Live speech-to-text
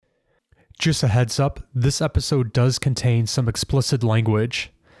Just a heads up, this episode does contain some explicit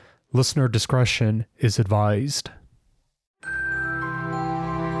language. Listener discretion is advised.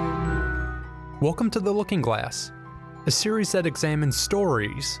 Welcome to The Looking Glass, a series that examines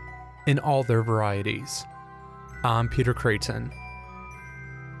stories in all their varieties. I'm Peter Creighton.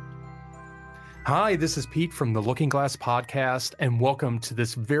 Hi, this is Pete from the Looking Glass podcast, and welcome to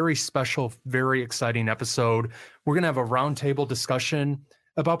this very special, very exciting episode. We're going to have a roundtable discussion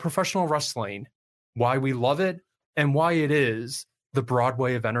about professional wrestling, why we love it, and why it is the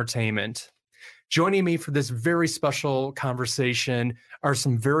Broadway of entertainment. Joining me for this very special conversation are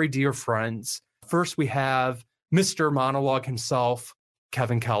some very dear friends. First, we have Mr. Monologue himself,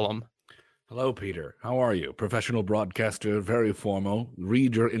 Kevin Kellum. Hello, Peter. How are you? Professional broadcaster, very formal.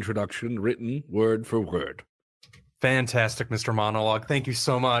 Read your introduction, written word for word. Fantastic, Mr. Monologue. Thank you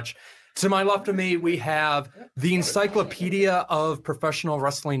so much. To my left of me, we have the encyclopedia of professional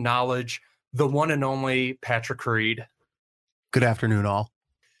wrestling knowledge, the one and only Patrick Reed. Good afternoon, all.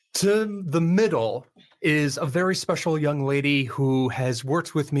 To the middle is a very special young lady who has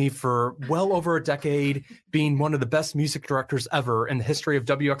worked with me for well over a decade, being one of the best music directors ever in the history of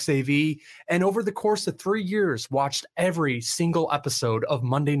WXAV, and over the course of 3 years, watched every single episode of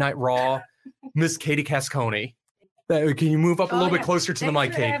Monday Night Raw, Miss Katie Cascone. Can you move up a little bit closer to the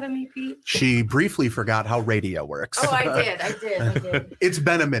mic, Kate? Having me, Pete. She briefly forgot how radio works. Oh, I did. It's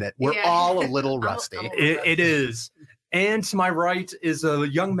been a minute. We're all a little rusty. It is. And to my right is a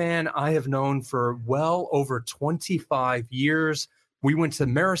young man I have known for well over 25 years. We went to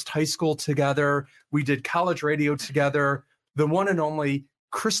Marist High School together. We did college radio together. The one and only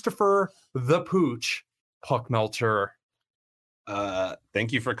Christopher the Pooch Puckmelter.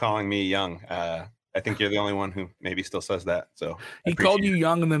 Thank you for calling me young. I think you're the only one who maybe still says that. So he called you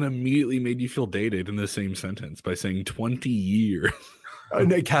young and then immediately made you feel dated in the same sentence by saying 20 years.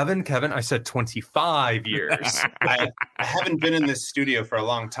 Kevin, I said 25 years. I haven't been in this studio for a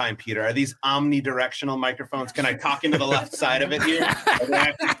long time, Peter. Are these omnidirectional microphones? Can I talk into the left side of it here? Or do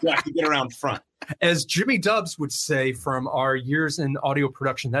I have to get around front? As Jimmy Dubs would say from our years in audio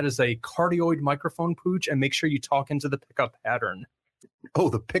production, that is a cardioid microphone, Pooch, and make sure you talk into the pickup pattern. Oh,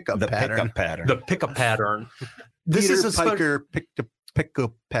 the pickup pattern. The pickup pattern. This Peter is a Piker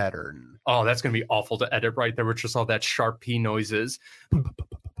pickup pattern. Oh, that's going to be awful to edit right there with just all that sharp P noises.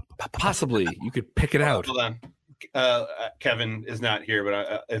 Possibly. You could pick it out. Hold on. Kevin is not here,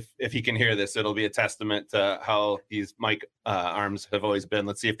 but if he can hear this, it'll be a testament to how these mic arms have always been.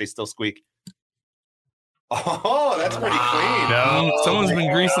 Let's see if they still squeak. Oh, that's pretty clean. No, someone's been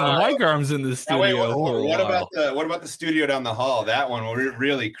greasing the mic arms in this studio. What about the studio down the hall? That one will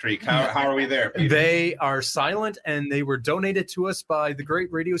really creak. How are we there, Peter? They are silent, and they were donated to us by the great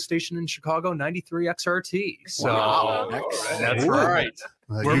radio station in Chicago, 93 XRT. So that's right.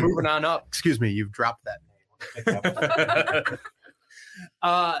 We're moving on up. Excuse me, you've dropped that name.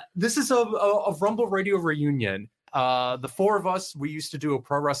 This is a Rumble Radio reunion. The four of us, we used to do a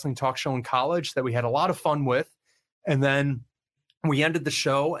pro wrestling talk show in college that we had a lot of fun with. And then we ended the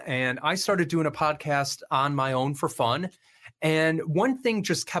show and I started doing a podcast on my own for fun. And one thing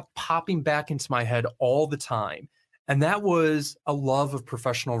just kept popping back into my head all the time. And that was a love of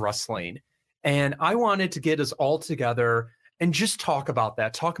professional wrestling. And I wanted to get us all together and just talk about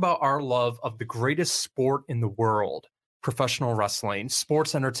that, talk about our love of the greatest sport in the world. Professional wrestling,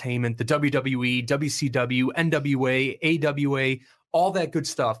 sports entertainment, the WWE, WCW, NWA, AWA, all that good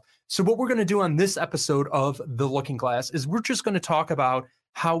stuff. So what we're going to do on this episode of The Looking Glass is we're just going to talk about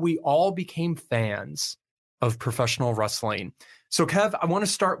how we all became fans of professional wrestling. So Kev, I want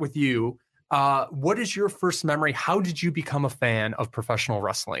to start with you. What is your first memory? How did you become a fan of professional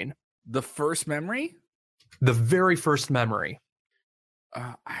wrestling? The first memory? The very first memory.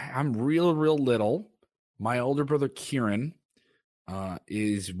 I'm real little. My older brother, Kieran,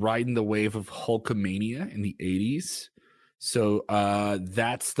 is riding the wave of Hulkamania in the 80s. So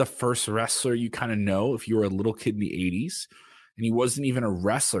that's the first wrestler you kind of know if you were a little kid in the 80s. And he wasn't even a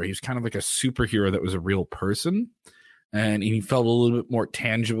wrestler. He was kind of like a superhero that was a real person. And he felt a little bit more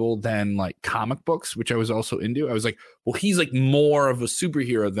tangible than like comic books, which I was also into. I was like, well, he's like more of a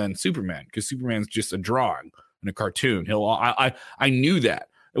superhero than Superman because Superman's just a drawing and a cartoon. I knew that.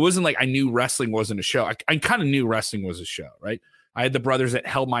 It wasn't like I knew wrestling wasn't a show. I kind of knew wrestling was a show, right? I had the brothers that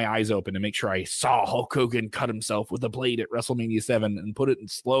held my eyes open to make sure I saw Hulk Hogan cut himself with a blade at WrestleMania 7 and put it in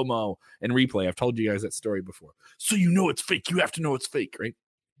slow-mo and replay. I've told you guys that story before. So you know it's fake. You have to know it's fake, right?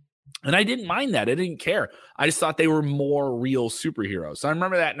 And I didn't mind that. I didn't care. I just thought they were more real superheroes. So I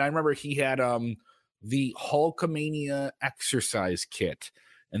remember that. And I remember he had the Hulkamania exercise kit.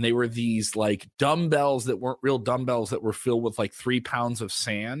 and they were these like dumbbells that weren't real dumbbells that were filled with like 3 pounds of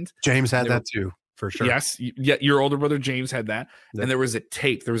sand. James had that too, for sure. Yes, yeah, your older brother James had that, Yep. and there was a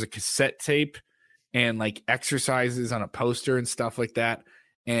tape. There was a cassette tape, and like exercises on a poster and stuff like that.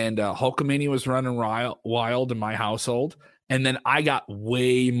 And Hulkamania was running wild in my household, and then I got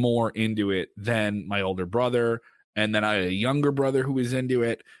way more into it than my older brother, and then I had a younger brother who was into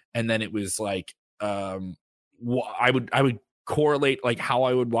it, and then it was like I would correlate like how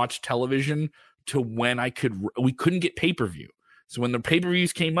I would watch television to when we couldn't get pay-per-view. So when the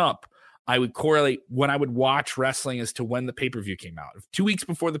pay-per-views came up, I would correlate when I would watch wrestling as to when the pay-per-view came out. If 2 weeks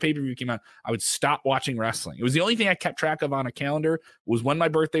before the pay-per-view came out, I would stop watching wrestling. It was the only thing I kept track of on a calendar was when my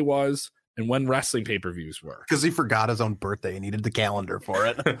birthday was and when wrestling pay-per-views were. Because he forgot his own birthday and needed the calendar for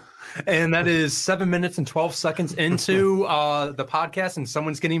it. And that is 7 minutes and 12 seconds into the podcast, and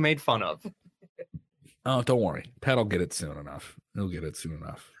someone's getting made fun of. Oh, don't worry. Pat will get it soon enough. He'll get it soon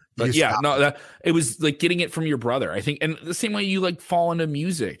enough. But You yeah, stop. no, it was like getting it from your brother, I think. And the same way you like fall into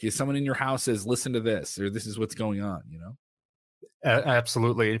music is someone in your house says, listen to this, or this is what's going on, you know?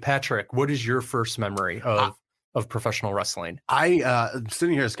 Absolutely. Patrick, what is your first memory of professional wrestling?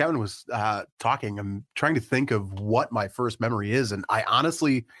 Sitting here as Kevin was talking, I'm trying to think of what my first memory is, and I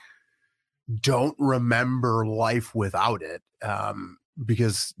honestly don't remember life without it.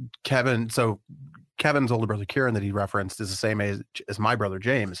 Because Kevin's older brother Kieran that he referenced is the same age as my brother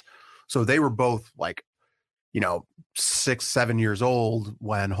James, so they were both like, 6-7 years old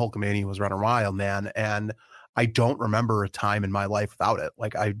when Hulkamania was running wild, man. And I don't remember a time in my life without it.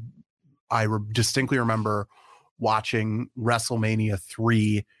 Like I distinctly remember watching WrestleMania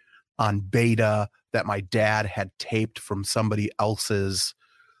 3 on beta that my dad had taped from somebody else's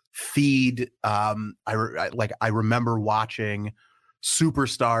feed. I remember watching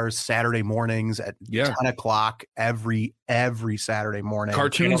Superstars Saturday mornings at 10 o'clock every Saturday morning.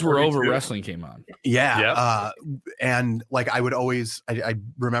 Cartoons were over, wrestling came on. Yeah. And like I would always, I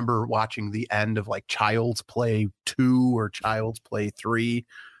remember watching the end of like Child's Play 2 or Child's Play 3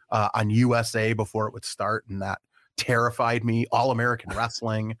 on USA before it would start. And that terrified me. All American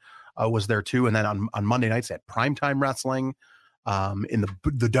Wrestling was there too. And then on Monday nights they had Primetime Wrestling in the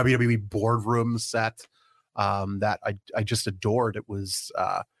WWE boardroom set. That I just adored. It was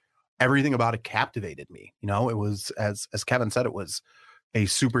everything about it captivated me. It was as Kevin said, it was a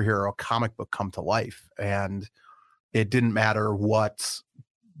superhero comic book come to life, and it didn't matter what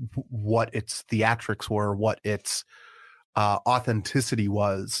its theatrics were, what its authenticity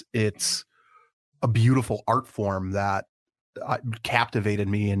was. It's a beautiful art form that captivated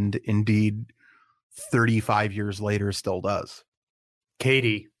me, and indeed 35 years later still does.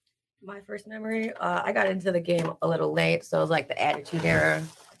 Katie. My first memory, I got into the game a little late, so it was like the Attitude Era.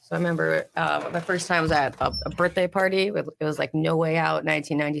 So I remember my first time was at a birthday party. It was like No Way Out.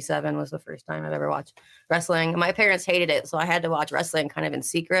 1997 was the first time I've ever watched wrestling. My parents hated it, so I had to watch wrestling kind of in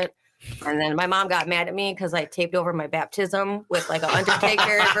secret. And then my mom got mad at me because I taped over my baptism with like an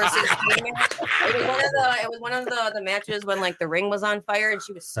Undertaker versus Kane. It was one of the matches when like the ring was on fire, and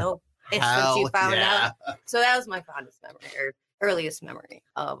she was so pissed when she found out. So that was my fondest memory, or earliest memory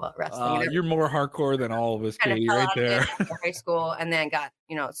of wrestling. You're more hardcore than all of us, Katie, fell right out of there. it after high school, and then got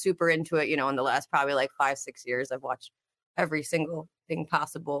super into it. In the last probably like 5-6 years, I've watched every single thing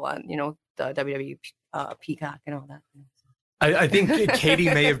possible on the WWE Peacock and all that. I think Katie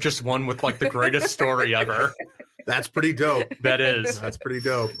may have just won with like the greatest story ever. That's pretty dope. That is. That's pretty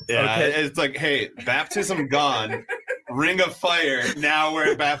dope. Yeah, it's like, hey, baptism gone, Ring of Fire, now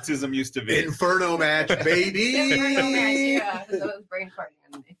where baptism used to be. Inferno match, baby. Yeah, so it was brain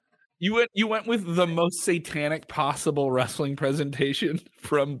farting on me. You went with the most satanic possible wrestling presentation,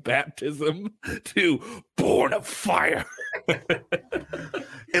 from baptism to Born of Fire.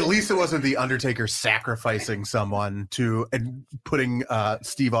 At least it wasn't the Undertaker sacrificing someone and putting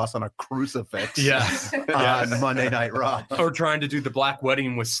Steve Austin on a crucifix. Yes. On Monday Night Raw. Or trying to do the Black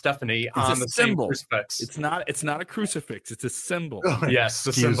Wedding with Stephanie on the symbol. same crucifix. It's not a crucifix. It's a symbol. Yes,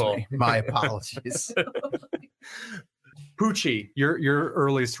 the Excuse symbol. me. My apologies. Poochie, your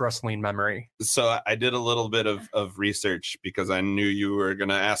earliest wrestling memory. So I did a little bit of research because I knew you were going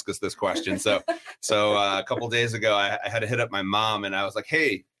to ask us this question. So a couple days ago, I had to hit up my mom, and I was like,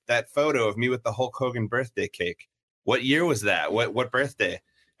 hey, that photo of me with the Hulk Hogan birthday cake, what year was that? What birthday?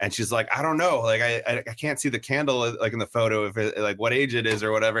 And she's like, I don't know. Like, I can't see the candle like in the photo, if it, like what age it is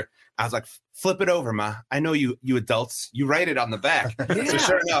or whatever. I was like, flip it over, Ma. I know you adults, you write it on the back. Yeah. So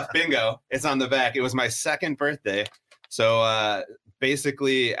sure enough, bingo, it's on the back. It was my second birthday. So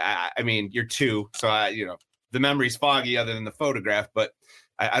basically, I mean, you're 2. So the memory's foggy other than the photograph, but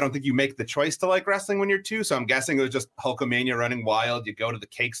I don't think you make the choice to like wrestling when you're 2. So I'm guessing it was just Hulkamania running wild. You go to the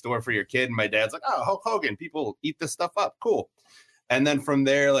cake store for your kid, and my dad's like, oh, Hulk Hogan, people eat this stuff up. Cool. And then from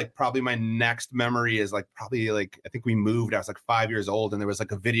there, like probably my next memory is like probably like I think we moved. I was like 5 years old, and there was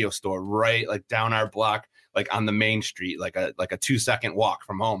like a video store right like down our block, like on the main street, like a 2-second walk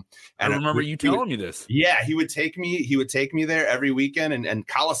from home. And I remember you telling me this. Yeah, he would take me there every weekend and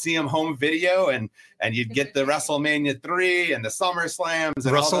Coliseum home video, and you'd get the WrestleMania 3 and the SummerSlams and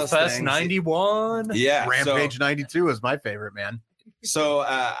WrestleFest 91. Yeah, Rampage 92 is my favorite, man. So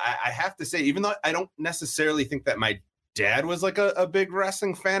I have to say, even though I don't necessarily think that my dad was like a big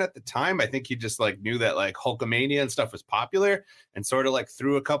wrestling fan at the time, I think he just like knew that like Hulkamania and stuff was popular, and sort of like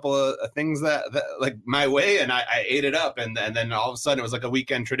threw a couple of things that like my way, and I ate it up, and then all of a sudden it was like a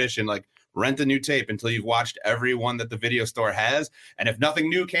weekend tradition, like rent a new tape until you've watched every one that the video store has, and if nothing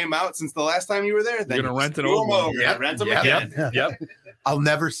new came out since the last time you were there, then you're gonna rent an old one. Yep. Rent them again. Yep. I'll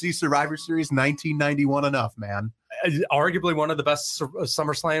never see Survivor Series 1991 enough, man. Arguably one of the best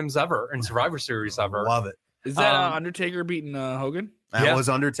SummerSlams ever and Survivor Series ever. Love it. Is that Undertaker beating Hogan? That was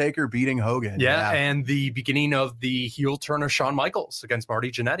Undertaker beating Hogan. Yeah, and the beginning of the heel turn of Shawn Michaels against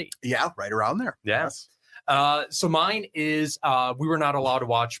Marty Jannetty. Yeah, right around there. Yes. So mine is we were not allowed to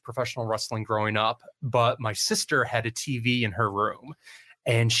watch professional wrestling growing up, but my sister had a TV in her room,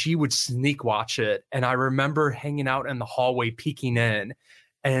 and she would sneak watch it. And I remember hanging out in the hallway, peeking in,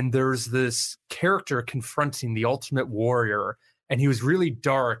 and there's this character confronting the Ultimate Warrior. And he was really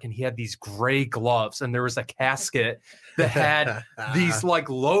dark, and he had these gray gloves, and there was a casket that had these like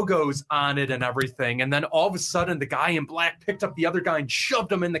logos on it and everything. And then all of a sudden, the guy in black picked up the other guy and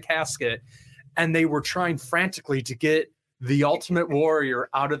shoved him in the casket. And they were trying frantically to get the Ultimate Warrior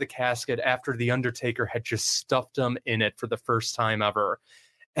out of the casket after the Undertaker had just stuffed him in it for the first time ever.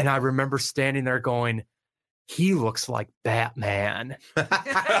 And I remember standing there going, he looks like Batman.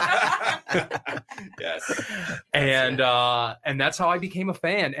 Yes. And that's how I became a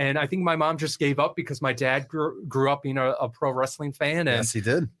fan. And I think my mom just gave up because my dad grew up being a pro wrestling fan. And Yes, he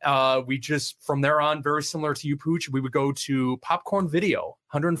did. we just, from there on, very similar to you, Pooch, we would go to Popcorn Video,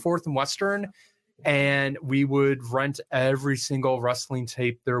 104th and Western, and we would rent every single wrestling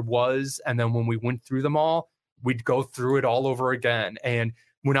tape there was. And then when we went through them all, we'd go through it all over again. And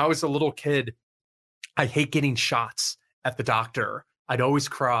when I was a little kid, I hate getting shots at the doctor. I'd always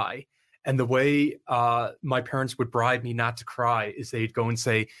cry. And the way my parents would bribe me not to cry is they'd go and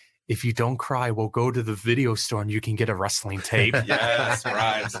say, if you don't cry, we'll go to the video store and you can get a wrestling tape. Yes,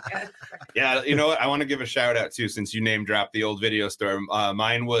 right. Yeah, you know what? I want to give a shout out too, since you name dropped the old video store.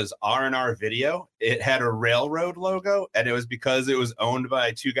 Mine was R&R Video. It had a railroad logo, and it was because it was owned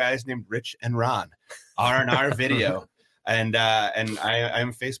by 2 guys named Rich and Ron. R&R Video. And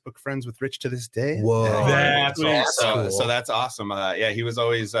I'm Facebook friends with Rich to this day. Whoa, that's awesome. So that's awesome. Yeah, he was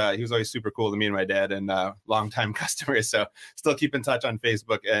always super cool to me and my dad, and longtime customers. So still keep in touch on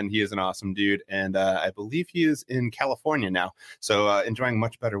Facebook, and he is an awesome dude. And I believe he is in California now, so enjoying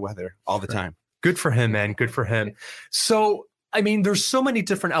much better weather all the time. Good for him, man. Good for him. So, I mean, there's so many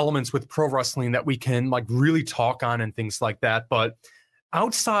different elements with pro wrestling that we can like really talk on and things like that. But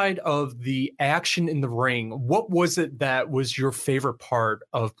outside of the action in the ring, what was it that was your favorite part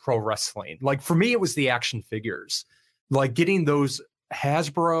of pro wrestling? Like for me, it was the action figures, like getting those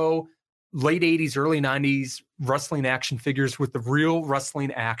Hasbro late 80s, early 90s wrestling action figures with the real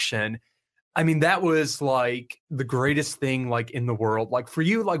wrestling action. I mean, that was like the greatest thing like in the world. Like for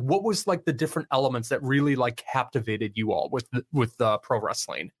you, like what was like the different elements that really like captivated you all with pro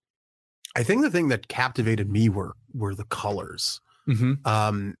wrestling? I think the thing that captivated me were the colors.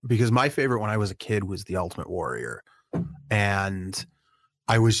 Mm-hmm. Because my favorite when I was a kid was the Ultimate Warrior, and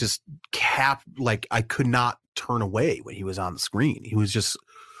I was just like I could not turn away when he was on the screen. He was just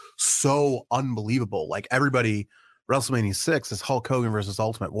so unbelievable. Like everybody, WrestleMania 6 is Hulk Hogan versus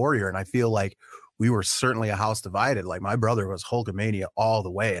Ultimate Warrior, and I feel like we were certainly a house divided. Like my brother was Hulkamania all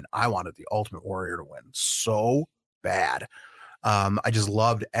the way, and I wanted the Ultimate Warrior to win so bad. I just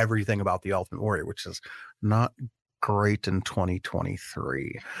loved everything about the Ultimate Warrior, which is not great in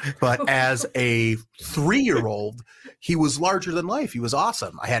 2023, but as a 3-year-old, he was larger than life. He was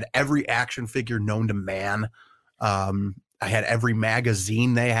awesome. I had every action figure known to man. I had every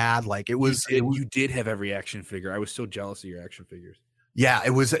magazine they had. Like you did have every action figure. I was so jealous of your action figures. Yeah, it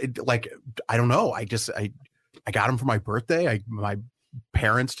was like, I don't know. I got them for my birthday. My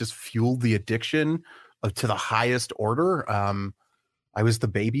parents just fueled the addiction to the highest order. I was the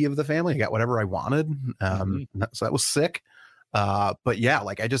baby of the family. I got whatever I wanted. So that was sick. But yeah,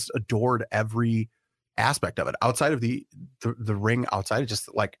 like I just adored every aspect of it outside of the ring, outside of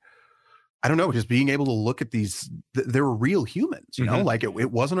just like I don't know, just being able to look at these, they were real humans, you know, Mhm. like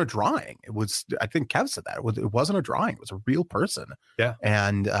it wasn't a drawing. It was, I think Kev said that it wasn't a drawing. It was a real person. Yeah.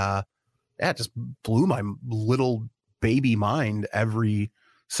 And it just blew my little baby mind every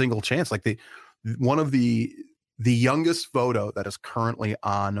single chance. Like one of the youngest photo that is currently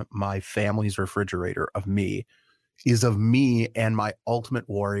on my family's refrigerator of me is of me and my Ultimate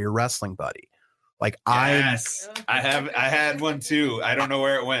Warrior wrestling buddy. Like Yes, I had one too. I don't know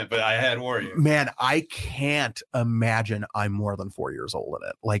where it went, but I had Warrior. Man, I can't imagine I'm more than 4 years old in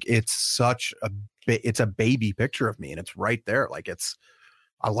it. Like it's such it's a baby picture of me, and it's right there. Like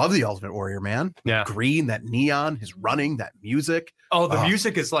I love the Ultimate Warrior, man. Yeah. Green, that neon, his running, that music. Oh, the Oh,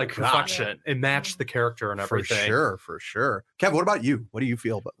 music is like God. perfection. It matched the character and everything. For sure. Kev, what about you? What do you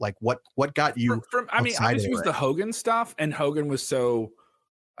feel? But like, what got you? I mean, outside I of just the used ring? the Hogan stuff, and Hogan was so,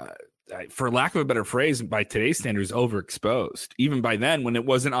 for lack of a better phrase, by today's standards, overexposed. Even by then, when it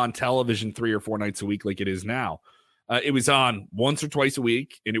wasn't on television 3 or 4 nights a week like it is now, it was on once or twice a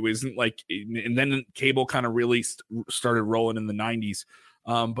week, and it wasn't like. And then cable kind of really started rolling in the 90s.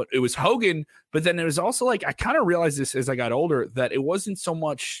 But it was Hogan. But then it was also like I kind of realized this as I got older that it wasn't so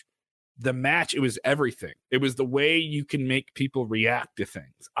much the match, it was everything. It was the way you can make people react to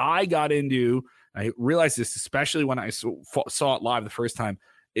things. I realized this, especially when I saw it live the first time,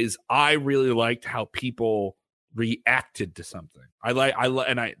 is I really liked how people reacted to something. Now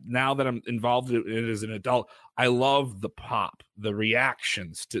that I'm involved in it as an adult, I love the pop, the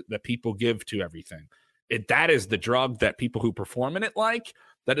reactions that people give to everything. That is the drug that people who perform in it like.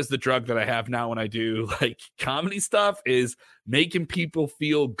 That is the drug that I have now when I do like comedy stuff, is making people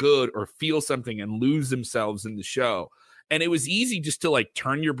feel good or feel something and lose themselves in the show. And it was easy just to like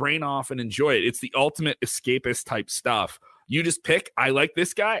turn your brain off and enjoy it. It's the ultimate escapist type stuff. You just pick, I like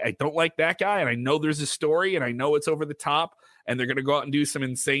this guy, I don't like that guy, and I know there's a story and I know it's over the top and they're going to go out and do some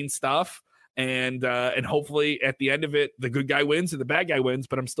insane stuff. And hopefully at the end of it, the good guy wins or the bad guy wins,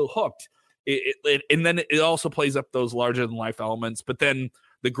 but I'm still hooked. And then it also plays up those larger than life elements. But then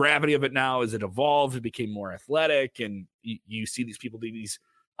the gravity of it now, as it evolved, it became more athletic, and you see these people do these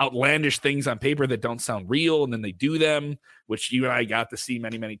outlandish things on paper that don't sound real, and then they do them, which you and I got to see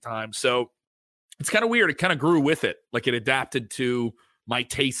many, many times. So it's kind of weird. It kind of grew with it, like it adapted to my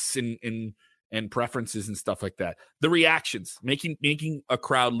tastes and preferences and stuff like that. The reactions, making a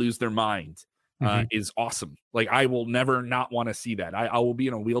crowd lose their mind. Is awesome. Like I will never not want to see that. I will be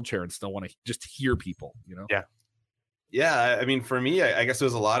in a wheelchair and still want to just hear people, you know? Yeah. I mean, for me, I guess it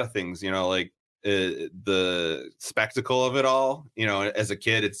was a lot of things, you know, like the spectacle of it all, you know, as a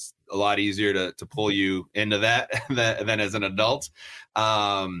kid, it's a lot easier to pull you into that than as an adult.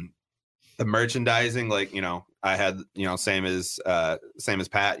 The merchandising, like, you know, I had, you know, same as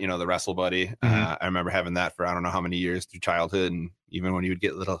Pat, you know, the Wrestle Buddy. I remember having that for I don't know how many years through childhood, and even when he would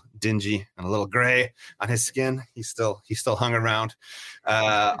get a little dingy and a little gray on his skin, he still hung around.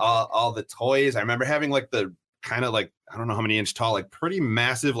 All the toys. I remember having like the kind of like I don't know how many inch tall, like pretty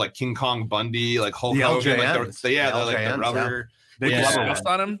massive, like King Kong Bundy, like Hulk Hogan, like the rubber. They Yeah. get scuffed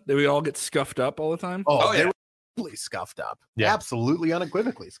on him. They would all get scuffed up all the time. Oh, They yeah. were absolutely scuffed up. Yeah. Absolutely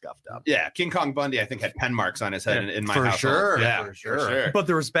unequivocally scuffed up. Yeah, King Kong Bundy, I think, had pen marks on his head in my For household. sure, Yeah, for sure. But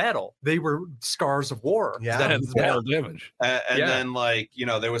there was battle. They were scars of war. Yeah. That That- has battle damage. And Yeah. then like, you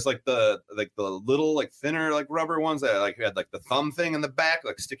know, there was like the little like thinner like rubber ones that like had like the thumb thing in the back,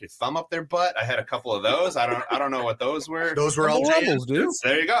 like stick your thumb up their butt. I had a couple of those. I don't know what those were. Those were Double LJN. rebels, dude.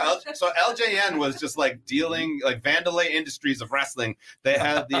 There you go. So LJN was just like dealing like Vandalay Industries of wrestling. They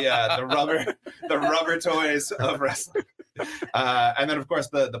had the rubber toys of wrestling. And then of course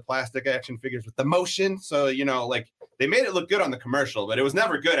the plastic action figures with the motion. So, you know, like they made it look good on the commercial, but it was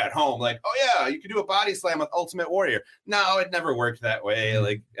never good at home. Like, oh yeah, you could do a body slam with Ultimate Warrior. No, it never worked that way.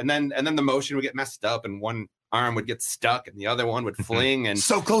 Like, and then the motion would get messed up, and one arm would get stuck, and the other one would fling. And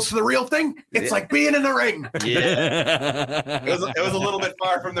So close to the real thing. It's Yeah. like being in the ring. yeah, it was a little bit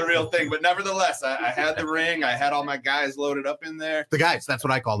far from the real thing, but nevertheless, I had the ring. I had all my guys loaded up in there. The guys. That's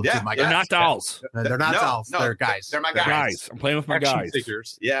what I call them. Yeah, too, my They're guys. not dolls. They're not No, dolls. no, they're guys. They're my They're guys. guys. I'm playing with my Action guys.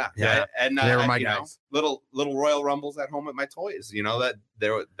 figures. Yeah, Yeah. and They were my you know, guys. little Royal Rumbles at home with my toys. You know that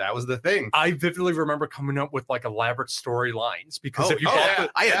was the thing. I vividly remember coming up with like elaborate storylines because if you oh, bought yeah.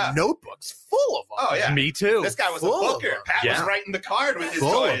 I had notebooks full of them. Oh yeah, me too. this guy was a Full of booker. them. Pat was Yeah. writing the card with his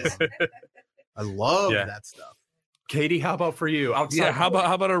Full of toys. them. I love Yeah. that stuff. Katie, how about for you? Outside Yeah, how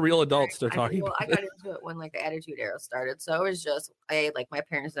about a real adults they're talking Well, about? I got into it when like the Attitude Era started, so it was just like my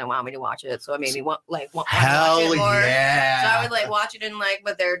parents didn't want me to watch it, so it made me want to watch Hell it more. yeah. So I would like watch it in like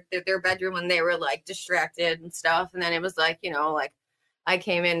their bedroom when they were like distracted and stuff, and then it was like, you know, like I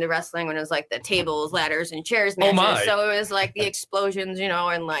came into wrestling when it was like the tables, ladders, and chairs Oh, matches. my. So it was like the explosions,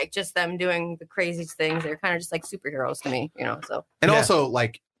 and like just them doing the craziest things. They're kind of just like superheroes to me, So And Yeah. also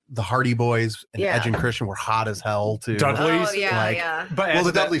like the Hardy Boys and Yeah. Edge and Christian were hot as hell too. Dudley's, oh yeah, like- yeah. But Well, as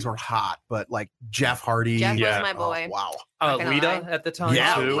the that- Dudleys were hot, but like Jeff Hardy. Jeff Yeah. was my boy. wow. Not gonna Lita lie. at the time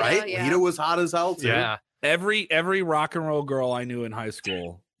Yeah, too. right. Yeah. Lita was hot as hell too. Yeah. Every rock and roll girl I knew in high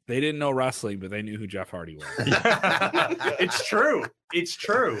school, they didn't know wrestling, but they knew who Jeff Hardy was. It's true. It's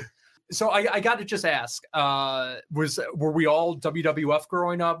true. So I got to just ask: were we all WWF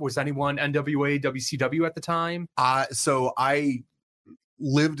growing up? Was anyone NWA, WCW at the time? So I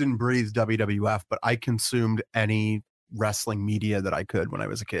lived and breathed WWF, but I consumed any wrestling media that I could when I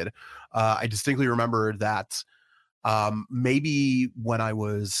was a kid. I distinctly remember that maybe when I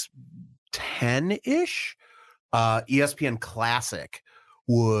was 10-ish, ESPN Classic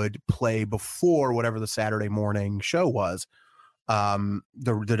would play before whatever the Saturday morning show was. The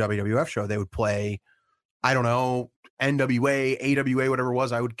WWF show, they would play, I don't know, NWA, AWA, whatever it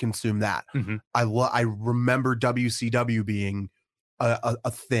was. I would consume that. Mhm. I remember WCW being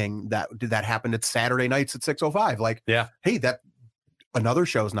a thing that happened at Saturday nights at 6:05. Like, Yeah. hey, that another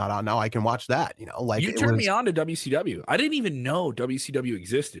show's not on now. I can watch that. Like You it turned was- me on to WCW. I didn't even know WCW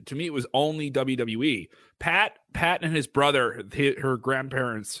existed. To me, it was only WWE. Pat and his brother, your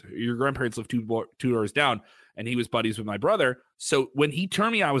grandparents lived two doors down, and he was buddies with my brother. So when he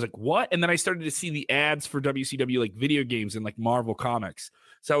turned me on, I was like, what? And then I started to see the ads for WCW, like video games and like Marvel comics.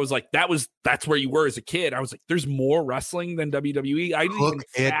 So I was like, that's where you were as a kid. I was like, there's more wrestling than WWE. I didn't Hook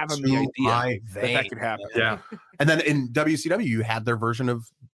even it fathom to the idea my that vein. could happen. Yeah. And then in WCW, you had their version of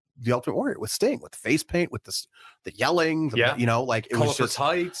the Ultimate Warrior with Sting, with the face paint, with the yelling, Yeah. like it Colorful was just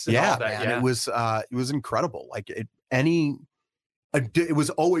tights. And yeah, all that. man, Yeah. it was incredible. Like it was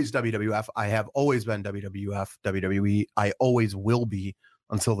always WWF. I have always been WWF, WWE. I always will be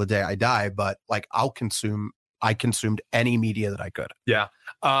until the day I die. But like I consumed any media that I could.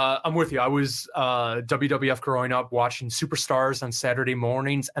 I'm with you. I was WWF growing up, watching Superstars on Saturday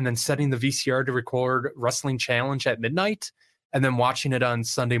mornings, and then setting the VCR to record Wrestling Challenge at midnight, and then watching it on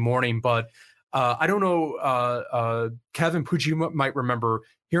Sunday morning. But I don't know, Kevin Pucci, you might remember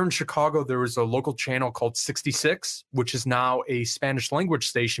here in Chicago, there was a local channel called 66, which is now a Spanish language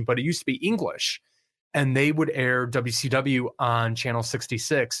station, but it used to be English. And they would air WCW on channel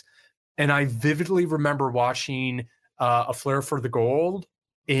 66. And I vividly remember watching A Flair for the Gold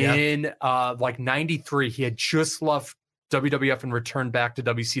in like 93. He had just left WWF and returned back to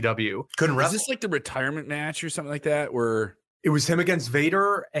WCW. Couldn't Is wrestle. this like the retirement match or something like that? Where It was him against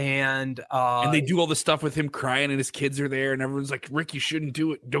Vader, and they do all the stuff with him crying and his kids are there and everyone's like, Rick, you shouldn't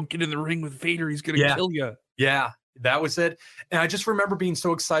do it. Don't get in the ring with Vader. He's going to Yeah. kill you. yeah, that was it. And I just remember being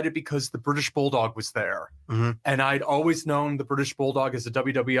so excited because the British Bulldog was there. Mhm. And I'd always known the British Bulldog as a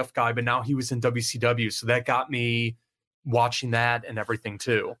WWF guy, but now he was in WCW. So that got me watching that and everything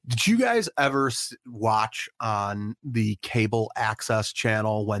too. Did you guys ever watch on the cable access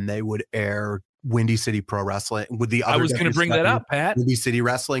channel when they would air Windy City Pro Wrestling with the other? I was going to bring that WCW, up, Pat. Windy City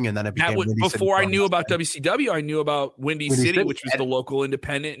Wrestling, and then it became That was, Windy City before I Pro knew about Wrestling. WCW, I knew about Windy Windy City, City. which was the local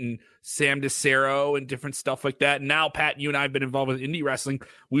independent, and Sam DeCero and different stuff like that. Now, Pat, you and I have been involved with indie wrestling.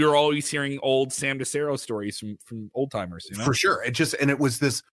 We were always hearing old Sam DeCero stories from old timers. You know? For sure. It was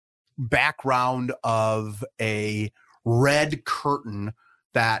this background of a red curtain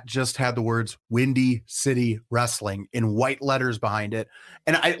that just had the words Windy City Wrestling in white letters behind it.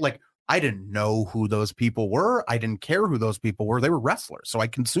 And I didn't know who those people were. I didn't care who those people were. They were wrestlers. So I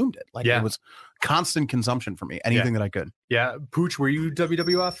consumed it. Like Yeah. it was constant consumption for me. Anything that I could. Yeah. Pooch, were you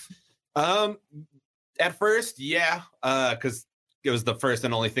WWF? At first, yeah, because it was the first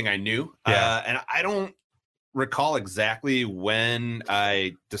and only thing I knew. Yeah. And I don't recall exactly when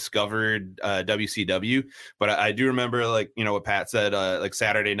I discovered WCW, but I do remember, like, what Pat said, like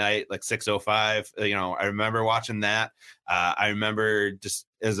Saturday night, like 6:05. I remember watching that. I remember just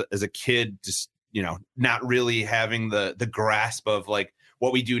as a kid, just not really having the grasp of like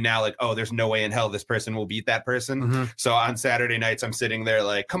what we do now, like, oh, there's no way in hell this person will beat that person. Mm-hmm. So on Saturday nights, I'm sitting there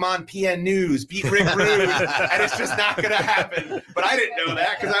like, come on, PN News, beat Rick Rude. And it's just not going to happen. But I didn't know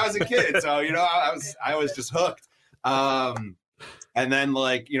that because I was a kid. So, I was just hooked. And then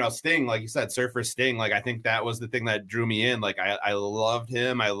like, Sting, like you said, Surfer Sting, like, I think that was the thing that drew me in. Like, I loved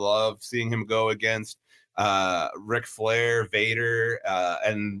him. I loved seeing him go against Ric Flair, Vader,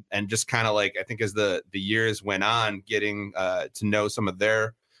 and just kind of like, I think as the years went on, getting to know some of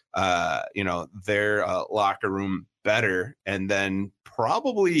their their locker room better, and then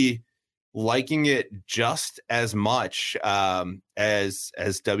probably liking it just as much as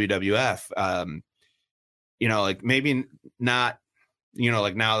WWF. Like maybe not you know,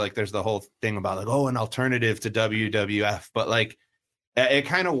 like now, like there's the whole thing about like, oh, an alternative to WWF, but like it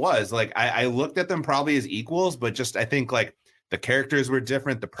kind of was like, I looked at them probably as equals, but just, I think like the characters were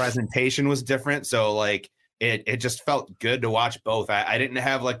different. The presentation was different. So like, it just felt good to watch both. I didn't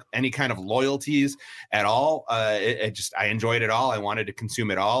have like any kind of loyalties at all. I enjoyed it all. I wanted to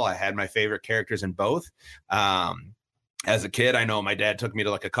consume it all. I had my favorite characters in both. As a kid, I know my dad took me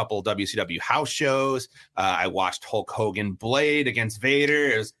to like a couple WCW house shows. I watched Hulk Hogan Blade against Vader.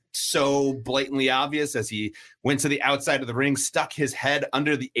 It was so blatantly obvious as he went to the outside of the ring, stuck his head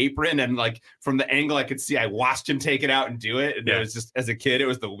under the apron, and like from the angle I could see, I watched him take it out and do it. And it was just, as a kid, it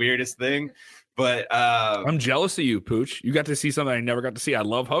was the weirdest thing. But I'm jealous of you, Pooch. You got to see something I never got to see. I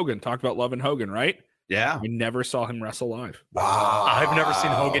love Hogan. Talked about loving Hogan, right? Yeah. I never saw him wrestle live. Wow. I've never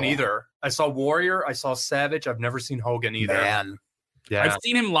seen Hogan either. I saw Warrior. I saw Savage. I've never seen Hogan either. Man. Yeah. I've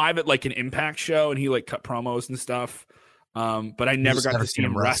seen him live at like an Impact show, and he like cut promos and stuff. But I never got to see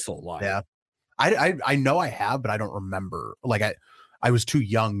him wrestle live. Yeah. I know I have, but I don't remember. Like I was too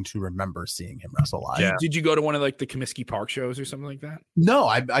young to remember seeing him wrestle live. Yeah. Did you go to one of like the Comiskey Park shows or something like that? No,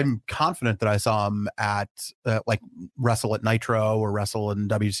 I'm confident that I saw him at like wrestle at Nitro or wrestle in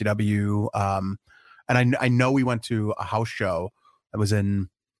WCW. And I know we went to a house show that was in,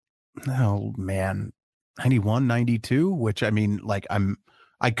 oh man, 91, 92, which I mean, like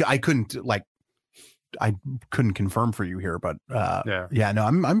I couldn't like, I couldn't confirm for you here, but yeah, no,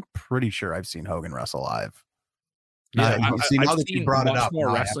 I'm pretty sure I've seen Hogan wrestle live. Yeah, I've seen much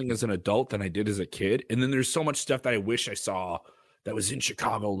more wrestling as an adult than I did as a kid. And then there's so much stuff that I wish I saw that was in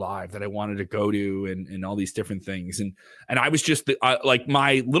Chicago live that I wanted to go to, and all these different things. And I was just like,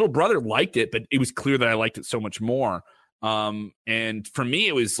 my little brother liked it, but it was clear that I liked it so much more. And for me,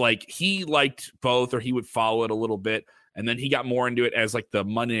 it was like he liked both, or he would follow it a little bit. And then he got more into it as like the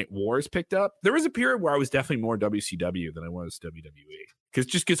Monday Night Wars picked up. There was a period where I was definitely more WCW than I was WWE,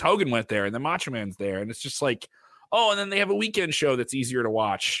 because Hogan went there and the Macho Man's there. And it's just like, oh, and then they have a weekend show that's easier to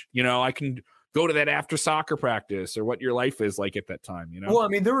watch. You know, I can go to that after soccer practice, or what your life is like at that time, you know? Well, I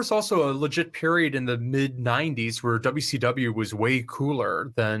mean, there was also a legit period in the mid 90s where WCW was way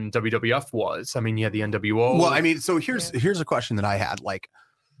cooler than WWF was. I mean, you had the NWO. Well, I mean, so here's a question that I had. Like,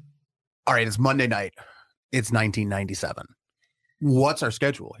 all right, it's Monday night. It's 1997. What's our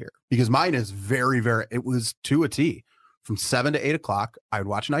schedule here? Because mine is it was to a T. From 7 to 8 o'clock, I would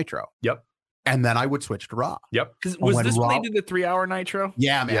watch Nitro. Yep. And then I would switch to Raw. Yep. Was this when they did the 3-hour Nitro?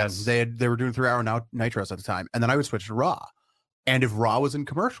 Yeah, man. Yes. They were doing 3-hour Nitros at the time. And then I would switch to Raw. And if Raw was in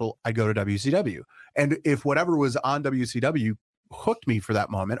commercial, I'd go to WCW. And if whatever was on WCW hooked me for that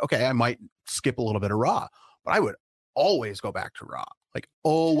moment, okay, I might skip a little bit of Raw. But I would always go back to Raw. Like,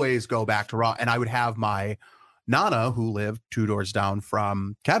 always go back to Raw. And I would have my Nana, who lived 2 doors down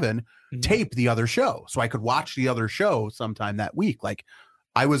from Kevin, tape the other show. So I could watch the other show sometime that week. Like,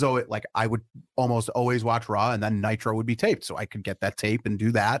 I would almost always watch Raw, and then Nitro would be taped, so I could get that tape and do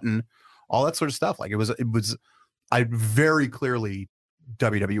that and all that sort of stuff. Like, it was I very clearly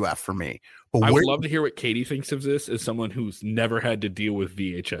WWF for me. But I would love to hear what Katie thinks of this as someone who's never had to deal with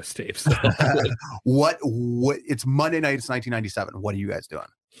VHS tapes. What it's Monday night, it's 1997. What are you guys doing?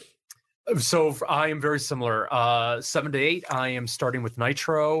 So I am very similar. 7 to 8, I am starting with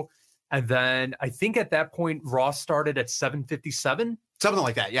Nitro. And then I think at that point, Raw started at 7:57. Something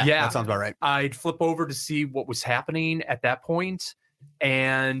like that. Yeah, that sounds about right. I'd flip over to see what was happening at that point.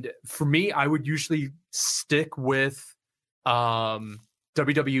 And for me, I would usually stick with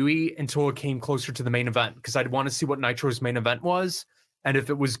WWE until it came closer to the main event, because I'd want to see what Nitro's main event was. And if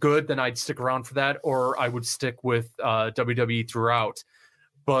it was good, then I'd stick around for that, or I would stick with WWE throughout.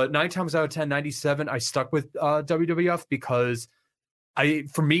 But 9 times out of 10, 97, I stuck with WWF because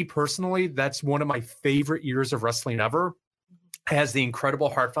for me personally, that's one of my favorite years of wrestling ever. It has the Incredible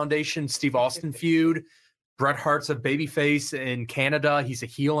Heart Foundation, Steve Austin feud, Bret Hart's a babyface in Canada. He's a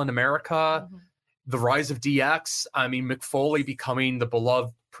heel in America. Mm-hmm. The rise of DX. I mean, Mick Foley becoming the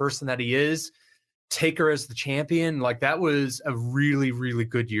beloved person that he is. Taker as the champion. Like, that was a really, really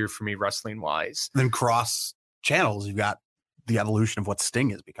good year for me wrestling wise. Then cross channels, you've got the evolution of what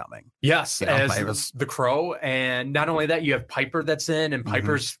Sting is becoming. Yes, as the Crow. And not only that, you have Piper that's in, and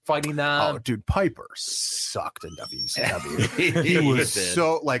Piper's fighting them. Oh, dude, Piper sucked in WCW. He was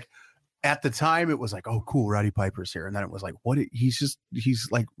so, like, at the time, it was like, oh, cool, Roddy Piper's here. And then it was like, what? He's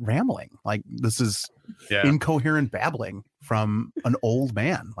like rambling. Like, this is incoherent babbling from an old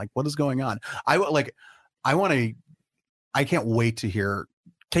man. Like, what is going on? I can't wait to hear.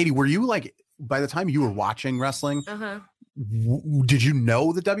 Katie, were you like, by the time you were watching wrestling, Did you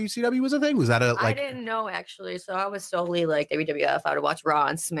know the WCW was a thing? Was that a I like? didn't know actually, so I was solely like WWF. I would watch Raw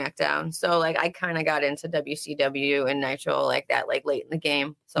and SmackDown, so like I kind of got into WCW and Nitro like that, like late in the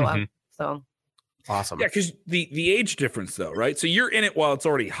game. So so Awesome. Yeah, because the age difference though, right? So you're in it while it's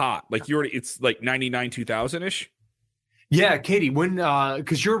already hot. Like it's like 99, 2000 ish. Yeah, Katie, when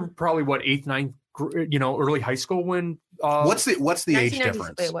because you're probably what 8th, 9th, early high school when. What's the age 1990s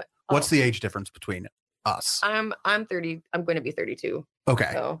difference? wait, what? What's Oh, the age difference between us? I'm 30. I'm going to be 32. Okay,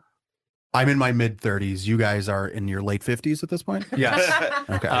 So I'm in my mid 30s. You guys are in your late 50s at this point. Yes.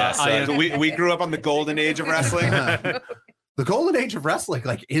 Okay. Yeah, so I am- we grew up on the golden age of wrestling. The golden age of wrestling,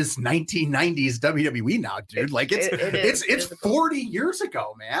 like, is 1990s WWE now, dude. Like, it's It is. it's 40 years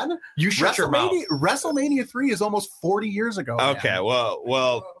ago, man. You shut your mouth. WrestleMania 3 is almost 40 years ago. man. Okay,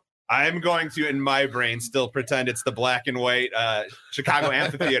 well, I'm going to, in my brain, still pretend it's the black and white Chicago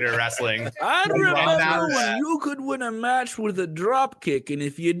Amphitheater wrestling. I remember remember when when you could win a match with a drop kick, and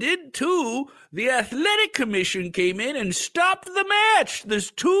if you did too, the athletic commission came in and stopped the match.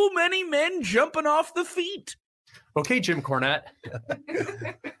 There's too many men jumping off the feet. Okay, Jim Cornette.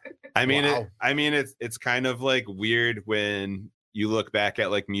 I mean, Wow. it's kind of like weird when you look back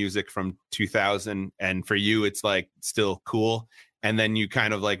at like music from 2000, and for you, it's like still cool. And then you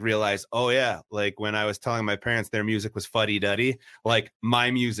kind of like realize, oh yeah, like when I was telling my parents their music was fuddy duddy, like my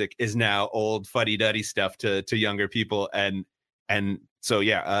music is now old fuddy duddy stuff to younger people. And so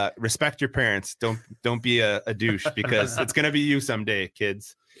yeah, respect your parents. Don't be a douche, because it's gonna be you someday,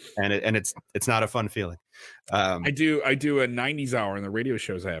 kids. And it's not a fun feeling. I do a 90s hour in the radio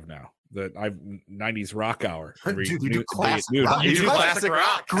shows I have now. That I've 90s rock hour. Dude, you do classic dude, rock. You do classic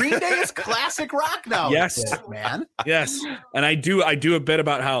rock. Green Day is classic rock now. Yes. man. Yes, and I do a bit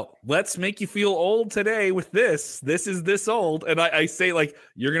about how let's make you feel old today with this. This is this old, and I say like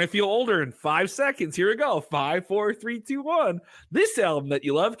you're gonna feel older in 5 seconds. Here we go. 5, 4, 3, 2, 1. This album that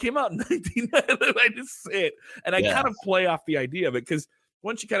you love came out in 1990. I just say it, and I kind of play off the idea of it because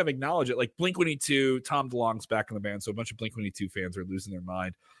once you kind of acknowledge it, like Blink-182, Tom DeLonge's back in the band, so a bunch of Blink-182 fans are losing their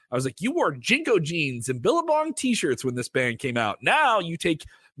mind. I was like, you wore Jinko jeans and Billabong t-shirts when this band came out. Now you take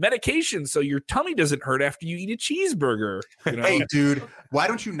medication so your tummy doesn't hurt after you eat a cheeseburger. You know? Hey, dude, why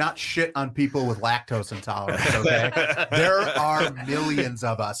don't you not shit on people with lactose intolerance? Okay, there are millions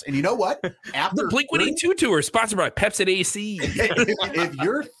of us, and you know what? After The Blink-182 tour, sponsored by Pepsi AC. if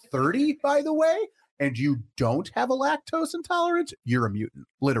you're 30, by the way, and you don't have a lactose intolerance, you're a mutant.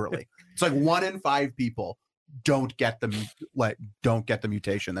 Literally, it's like 1 in 5 people don't get the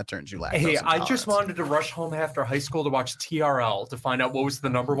mutation that turns you lactose Hey, I intolerant. just wanted to rush home after high school to watch TRL to find out what was the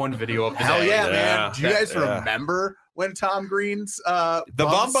 #1 video of the Hell day. yeah, Yeah. man! Do you guys Yeah. remember when Tom Green's The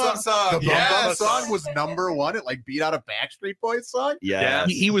Bum Bum song. the Yes. Bum Bum song was #1? It like beat out a Backstreet Boys song. Yeah.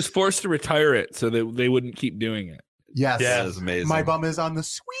 He was forced to retire it so that they wouldn't keep doing it. Yes, That is amazing. my bum is on the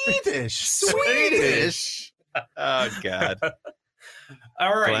Swedish. Swedish. Oh God.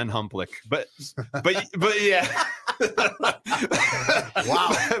 All right. Glenn Humplick. But yeah. Wow,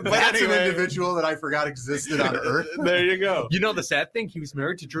 But that's anyway, an individual that I forgot existed on Earth. There you go. You know the sad thing? He was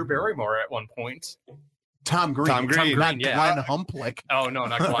married to Drew Barrymore at one point. Tom Green. Tom Green, not yeah. Glenn Humplick. Oh no,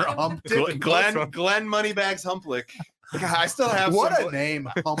 not Glenn. Glenn Moneybags Humplick. I still have What some, a name,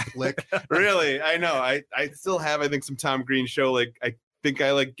 Humplick. really. I know. I still have, I think, some Tom Green show. Like I think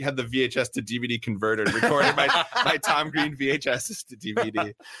I like had the VHS to DVD converter and recorded my Tom Green VHS to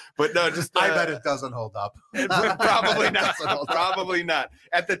DVD. But no, just I bet it doesn't hold up. probably not. Doesn't hold up. Probably not.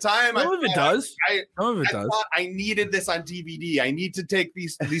 At the time, Some of it does. Some of it I does. thought I needed this on DVD. I need to take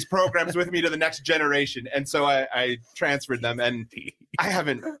these programs with me to the next generation, and so I transferred them. And I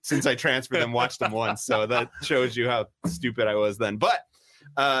haven't, since I transferred them, watched them once. So that shows you how stupid I was then. But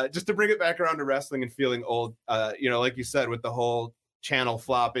just to bring it back around to wrestling and feeling old, like you said, with the whole channel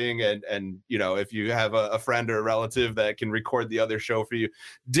flopping and if you have a friend or a relative that can record the other show for you,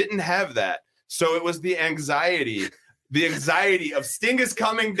 didn't have that. So it was the anxiety of Sting is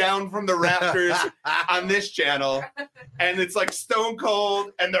coming down from the rafters on this channel, and it's like Stone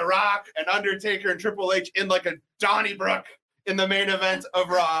Cold and The Rock and Undertaker and Triple H in like a Donnybrook in the main event of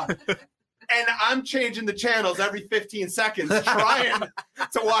Raw. And I'm changing the channels every 15 seconds, trying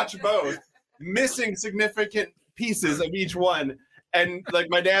to watch both, missing significant pieces of each one. And like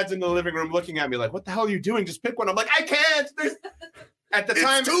my dad's in the living room looking at me like, what the hell are you doing? Just pick one. I'm like, I can't. At the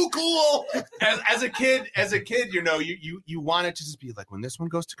time, It's too cool. as a kid, you want it to just be like, when this one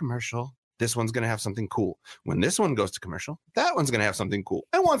goes to commercial, this one's going to have something cool. When this one goes to commercial, that one's going to have something cool.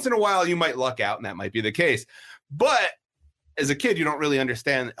 And once in a while, you might luck out, and that might be the case. But as a kid, you don't really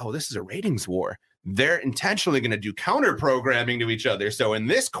understand, oh, this is a ratings war. they're intentionally going to do counter programming to each other. So in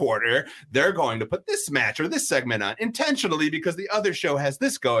this quarter, they're going to put this match or this segment on intentionally because the other show has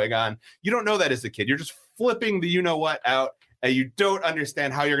this going on. You don't know that as a kid. You're just flipping the you know what out, and you don't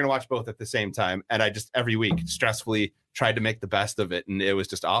understand how you're going to watch both at the same time. And I just every week stressfully tried to make the best of it, and it was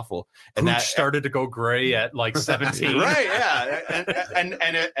just awful. And Pooch that started to go gray at like 17. right, yeah.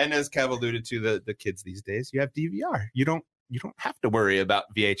 And as Kev alluded to, the kids these days, you have DVR. You don't have to worry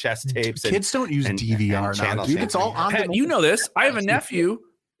about VHS tapes. Kids don't use DVR now, channel dude. It's all on. Pat, you know this. I have a nephew.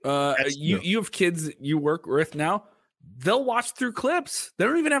 You have kids you work with now. They'll watch through clips. They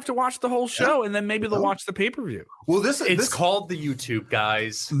don't even have to watch the whole show, and then maybe they'll watch the pay-per-view. Well, It's called the YouTube,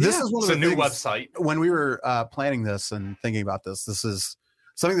 guys. This is one of It's a the new things- website. When we were planning this and thinking about this, this is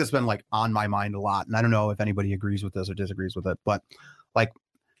something that's been like on my mind a lot. And I don't know if anybody agrees with this or disagrees with it, but like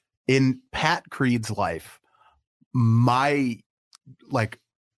in Pat Creed's life, I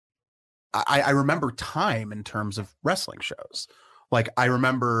remember time in terms of wrestling shows. Like I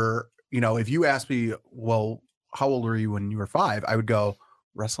remember, if you asked me, well, how old were you when you were 5? I would go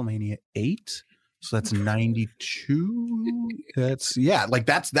WrestleMania 8. So that's 92. That's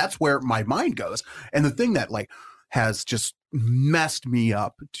where my mind goes. And the thing that like has just messed me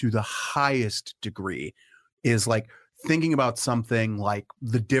up to the highest degree is like thinking about something like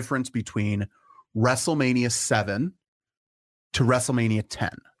the difference between WrestleMania 7 to WrestleMania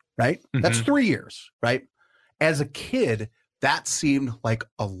 10, right? That's 3 years, right? As a kid, that seemed like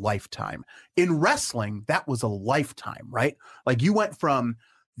a lifetime. In wrestling, that was a lifetime, right? Like you went from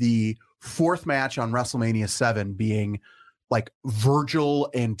the 4th match on WrestleMania 7 being like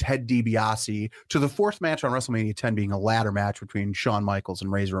Virgil and Ted DiBiase to the 4th match on WrestleMania 10 being a ladder match between Shawn Michaels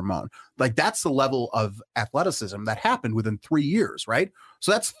and Razor Ramon. Like that's the level of athleticism that happened within 3 years, right?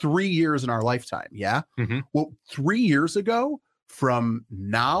 So that's 3 years in our lifetime. Yeah. Well, 3 years ago from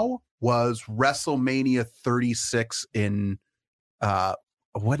now was WrestleMania 36 in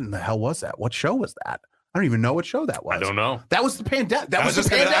what in the hell was that? What show was that? I don't even know what show that was. I don't know. That was the pandemic. That was the I was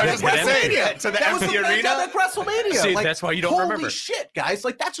pandemic just gonna say, WrestleMania. to the That was empty the arena. pandemic WrestleMania. See, Like, that's why you don't holy remember. shit, guys.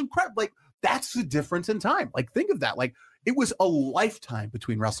 Like that's incredible. Like that's the difference in time. Like think of that. Like it was a lifetime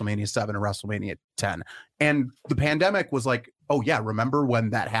between WrestleMania 7 and WrestleMania 10. And the pandemic was like, oh yeah, remember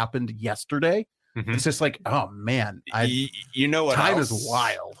when that happened yesterday? It's just like, oh man, you know what? time else? is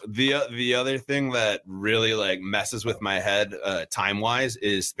wild. The other thing that really like messes with my head time wise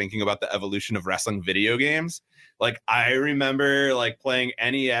is thinking about the evolution of wrestling video games. Like I remember like playing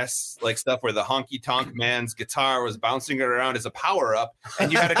NES like stuff where the honky tonk man's guitar was bouncing it around as a power up,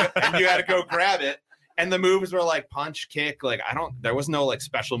 and you had to go grab it. And the moves were like punch, kick. Like there was no like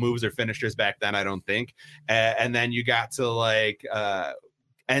special moves or finishers back then, I don't think. And then you got to like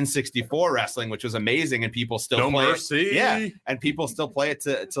N64 wrestling, which was amazing, and people still play Mercy. it. Yeah, and people still play it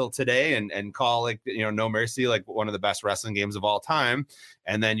till today, and call like No Mercy like one of the best wrestling games of all time.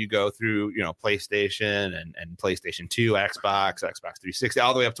 And then you go through PlayStation and PlayStation 2, Xbox 360,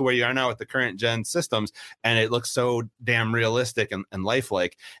 all the way up to where you are now with the current gen systems, and it looks so damn realistic and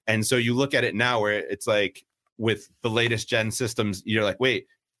lifelike. And so you look at it now where it's like with the latest gen systems, you're like, wait,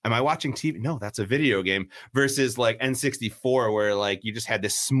 am I watching TV? No, that's a video game. Versus like N64, where like you just had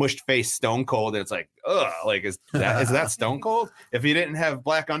this smushed face Stone Cold, and it's like, ugh, like is that Stone Cold? If he didn't have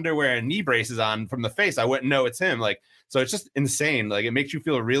black underwear and knee braces on from the face, I wouldn't know it's him. Like, so it's just insane. Like it makes you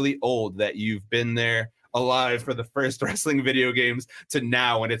feel really old that you've been there alive for the first wrestling video games to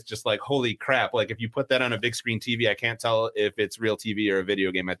now, and it's just like, holy crap. Like if you put that on a big screen TV, I can't tell if it's real TV or a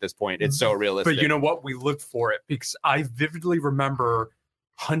video game at this point. It's so realistic. But you know what? We lived for it because I vividly remember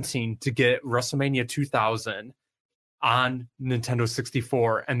hunting to get WrestleMania 2000 on Nintendo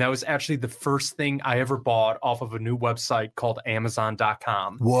 64, and that was actually the first thing I ever bought off of a new website called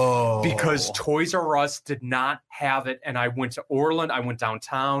Amazon.com. Whoa. Because Toys R Us did not have it, and I went to Orland, I went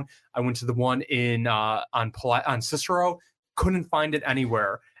downtown, I went to the one in on Cicero, couldn't find it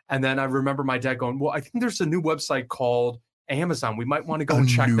anywhere. And then I remember my dad going, well, I think there's a new website called Amazon. We might want to go and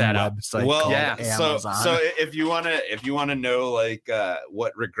check that out. Well, yeah. So if you want to know like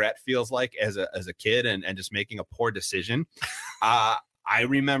what regret feels like as a kid and just making a poor decision, I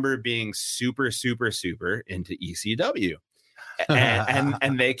remember being super into ECW.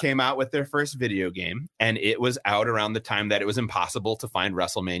 and they came out with their first video game, and it was out around the time that it was impossible to find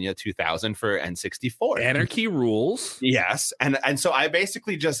WrestleMania 2000 for N64. Anarchy rules. Yes, and so I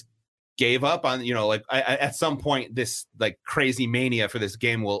basically just gave up on, like at some point this like crazy mania for this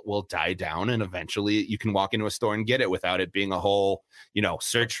game will die down, and eventually you can walk into a store and get it without it being a whole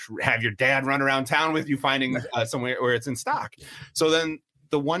search, have your dad run around town with you finding somewhere where it's in stock. So then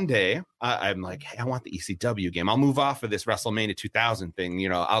the one day I'm like, hey, I want the ECW game. I'll move off of this WrestleMania 2000 thing. You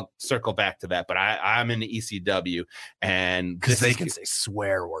know, I'll circle back to that, but I'm in the ECW, and because they can say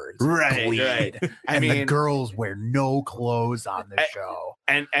swear words, right? I and mean, the girls wear no clothes on the show.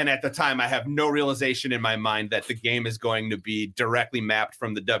 And at the time, I have no realization in my mind that the game is going to be directly mapped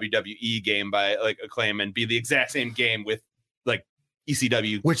from the WWE game by like Acclaim and be the exact same game with like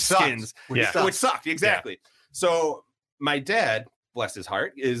ECW which skins, sucks. Which sucked exactly. Yeah. So my dad, bless his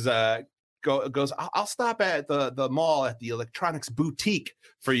heart, is goes, I'll stop at the mall at the electronics boutique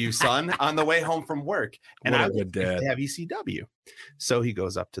for you, son, on the way home from work. And I would have ECW. So he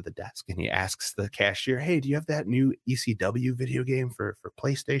goes up to the desk and he asks the cashier, hey, do you have that new ECW video game for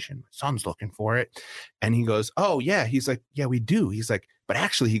PlayStation? My son's looking for it. And he goes, oh yeah. He's like, yeah, we do. He's like, but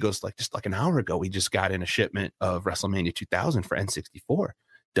actually, he goes, like, just like an hour ago, we just got in a shipment of WrestleMania 2000 for N64.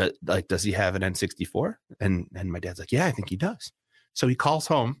 Does he have an N64? And my dad's like, yeah, I think he does. So he calls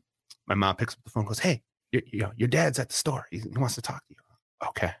home. My mom picks up the phone and goes, hey, your dad's at the store. He wants to talk to you.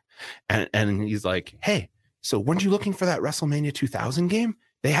 Okay. And he's like, hey, so weren't you looking for that WrestleMania 2000 game?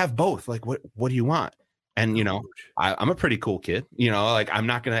 They have both. Like, what do you want? And, you know, I'm a pretty cool kid. You know, like, I'm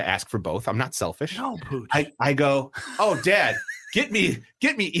not going to ask for both. I'm not selfish. No, Pooch. I go, oh, Dad, get me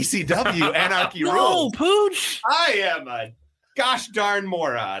ECW Anarchy Rules. No, Pooch. I am a gosh darn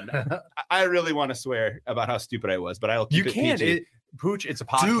moron. I really want to swear about how stupid I was, but I'll keep it PG. Pooch, it's a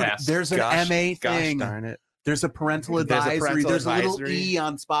podcast. Dude, there's an MA thing. Gosh darn it. There's a parental advisory. There's a little E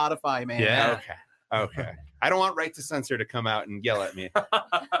on Spotify, man. Yeah. Okay. I don't want Right to Censor to come out and yell at me.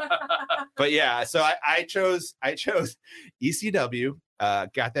 But yeah, so I chose ECW,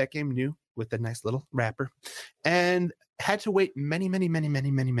 got that game new with a nice little wrapper, and had to wait many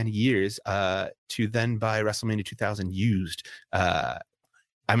years to then buy WrestleMania 2000 used. I'm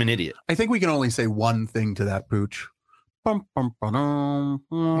an idiot. I think we can only say one thing to that, Pooch. And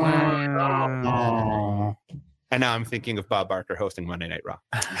now I'm thinking of Bob Barker hosting Monday Night Raw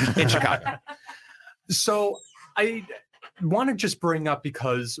in Chicago. So I want to just bring up,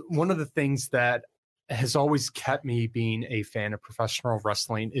 because one of the things that has always kept me being a fan of professional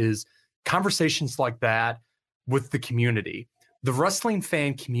wrestling is conversations like that with the community. The wrestling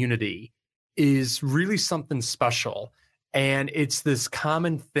fan community is really something special. And it's this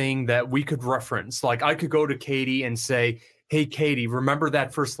common thing that we could reference. Like, I could go to Katie and say, hey, Katie, remember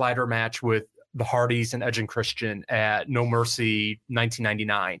that first ladder match with the Hardys and Edge and Christian at No Mercy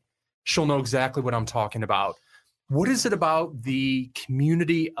 1999? She'll know exactly what I'm talking about. What is it about the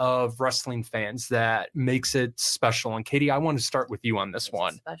community of wrestling fans that makes it special? And Katie, I want to start with you on this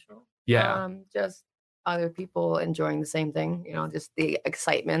one. Special. Yeah. Just other people enjoying the same thing, you know, just the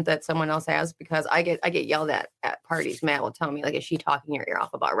excitement that someone else has, because I get yelled at parties. Matt will tell me, like, is she talking your ear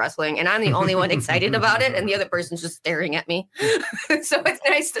off about wrestling? And I'm the only one excited about it, and the other person's just staring at me. So it's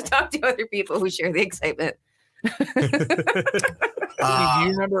nice to talk to other people who share the excitement. Do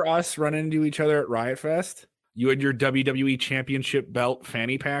you remember us running into each other at Riot Fest? You had your WWE Championship belt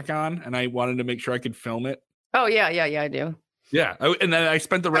fanny pack on, and I wanted to make sure I could film it. Oh yeah, I do. Yeah, and then I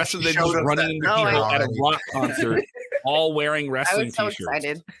spent the rest of the day just running into people at a rock concert, all wearing wrestling t-shirts. I was so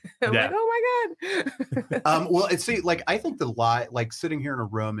excited. I'm like, oh my god. Well, it's like, I think the live, like sitting here in a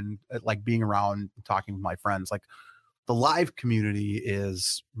room and like being around talking with my friends, like the live community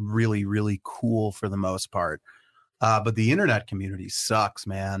is really, really cool for the most part. But the internet community sucks,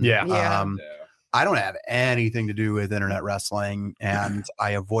 man. Yeah. I don't have anything to do with internet wrestling, and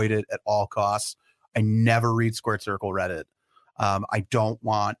I avoid it at all costs. I never read Squared Circle Reddit. I don't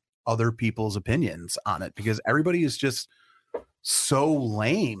want other people's opinions on it, because everybody is just so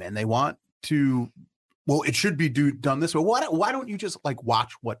lame, and they want to, well, it should be done this way. Why don't you just like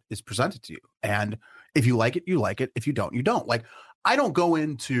watch what is presented to you? And if you like it, you like it. If you don't, you don't. Like, I don't go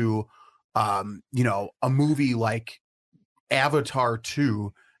into, a movie like Avatar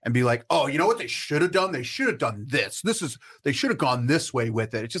 2 and be like, oh, you know what they should have done? They should have done this. They should have gone this way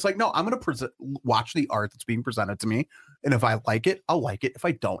with it. It's just like, no, I'm going to watch the art that's being presented to me. And if I like it, I'll like it. If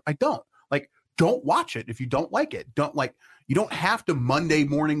I don't, I don't. Like, don't watch it if you don't like it. You don't have to Monday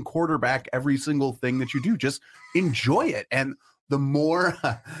morning quarterback every single thing that you do. Just enjoy it. And the more,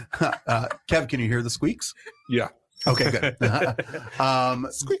 Kev, can you hear the squeaks? Yeah. Okay, good.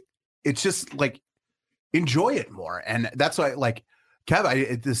 It's just like, enjoy it more. And that's why, like, Kev,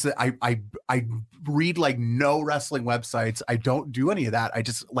 I read like no wrestling websites. I don't do any of that. I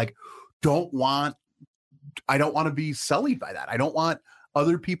just like I don't want to be sullied by that. I don't want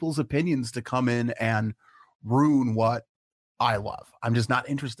other people's opinions to come in and ruin what I love. I'm just not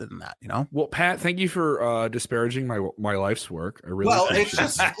interested in that, you know? Well, Pat, thank you for disparaging my life's work. I really appreciate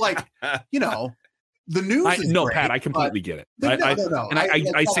it's just like, the news is no, great, Pat, I completely get it. No. And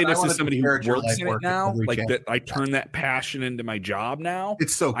I say this as somebody who disparage your works life in it work now, every like chance. that I turn that passion into my job now.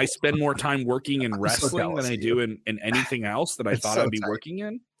 It's so I spend more time working in I'm so wrestling jealous than I of do in anything else that I It's thought so I'd be tight. working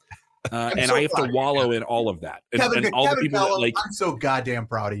in. And so I have proud to of you, wallow in all of that. And, Kevin, and all the Kevin people Kello, that like, I'm so goddamn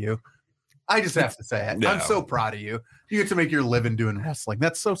proud of you. I just have to say it. No. I'm so proud of you. You get to make your living doing wrestling.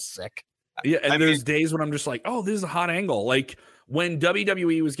 That's so sick. yeah, and I there's days when I'm just like, oh, this is a hot angle. Like when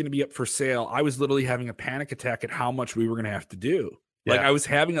WWE was going to be up for sale, I was literally having a panic attack at how much we were going to have to do. Like Yeah. I was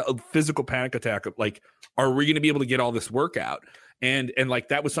having a physical panic attack of like, are we going to be able to get all this work out? And like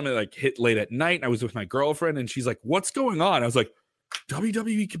that was something that like hit late at night. And I was with my girlfriend and she's like, what's going on? I was like,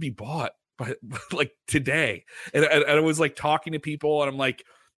 WWE could be bought by like today. And I was like talking to people and I'm like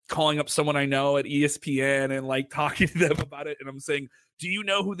calling up someone I know at ESPN and like talking to them about it. And I'm saying, do you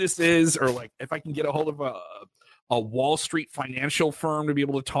know who this is? Or like if I can get a hold of a Wall Street financial firm to be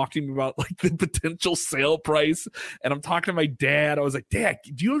able to talk to me about like the potential sale price. And I'm talking to my dad. I was like, Dad,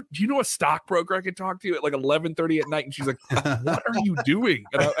 do you know a stockbroker I could talk to at like 11:30 at night? And she's like, what are you doing?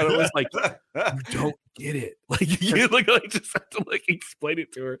 And I was like, you don't get it. Like you like I just have to like explain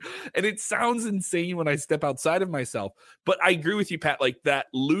it to her. And it sounds insane when I step outside of myself. But I agree with you, Pat, like that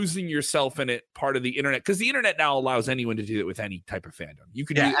losing yourself in it part of the internet, because the internet now allows anyone to do it with any type of fandom. You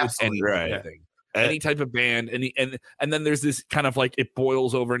can do it with any right. thing. Any type of band, and then there's this kind of like it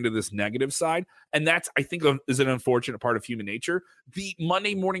boils over into this negative side, and that's I think is an unfortunate part of human nature. The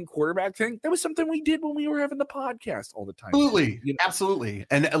Monday morning quarterback thing, that was something we did when we were having the podcast all the time. Absolutely. You know? Absolutely.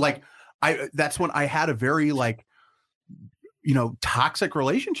 And like that's when I had a very like toxic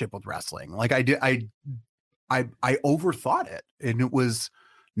relationship with wrestling. Like I overthought it, and it was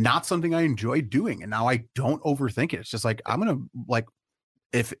not something I enjoyed doing. And now I don't overthink it. It's just like I'm gonna like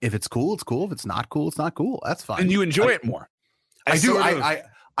if it's cool, it's cool. If it's not cool, it's not cool. That's fine. And you enjoy it more. I do.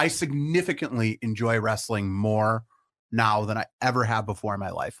 I significantly enjoy wrestling more now than I ever have before in my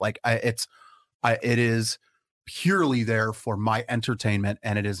life. Like it is purely there for my entertainment,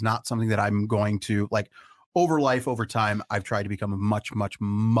 and it is not something that I'm going to like over time. I've tried to become a much, much,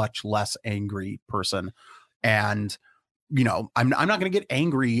 much less angry person. And I'm not going to get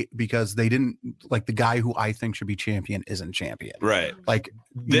angry because they didn't like the guy who I think should be champion isn't champion. Right. Like,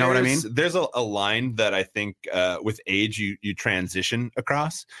 you know what I mean? There's a line that I think with age you transition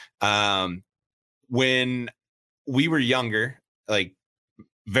across. When we were younger, like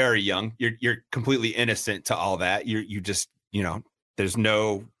very young, you're completely innocent to all that. You just, there's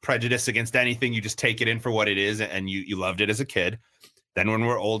no prejudice against anything. You just take it in for what it is. And you loved it as a kid. Then when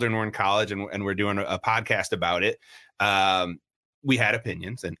we're older and we're in college and we're doing a podcast about it, we had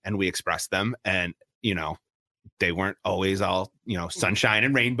opinions and we expressed them, and they weren't always all sunshine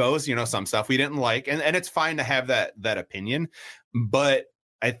and rainbows. Some stuff we didn't like, and it's fine to have that opinion. But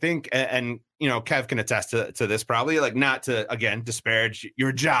I think, and Kev can attest to this probably, like not to again disparage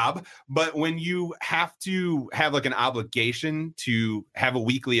your job, but when you have to have like an obligation to have a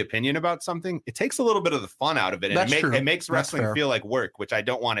weekly opinion about something, it takes a little bit of the fun out of it, and it makes wrestling feel like work, which I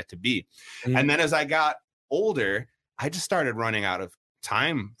don't want it to be. Mm-hmm. And then as I got older, I just started running out of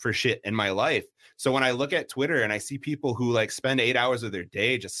time for shit in my life. So when I look at Twitter and I see people who like spend 8 hours of their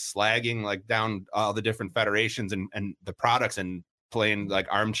day just slagging like down all the different federations and the products and playing like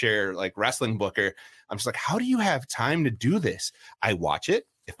armchair like wrestling booker, I'm just like, how do you have time to do this? I watch it.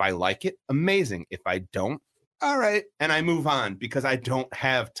 If I like it, amazing. If I don't, all right. And I move on because I don't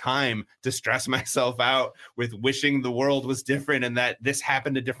have time to stress myself out with wishing the world was different and that this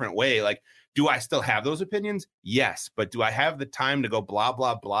happened a different way. Like, do I still have those opinions? Yes. But do I have the time to go blah,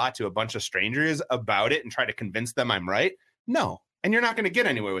 blah, blah to a bunch of strangers about it and try to convince them I'm right? No. And you're not going to get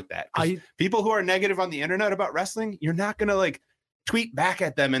anywhere with that. People who are negative on the internet about wrestling, you're not going to like tweet back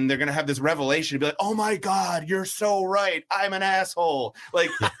at them and they're going to have this revelation to be like, oh my God, you're so right. I'm an asshole. Like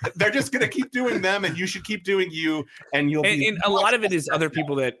they're just going to keep doing them and you should keep doing you. And you'll be and a lot of it is other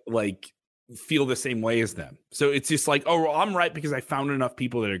people that like feel the same way as them. So it's just like, oh, well, I'm right because I found enough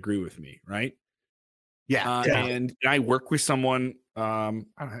people that agree with me. Right. Yeah. And I work with someone. I'll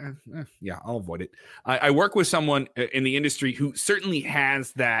avoid it. I work with someone in the industry who certainly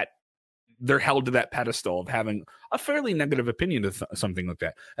has that. They're held to that pedestal of having a fairly negative opinion of something like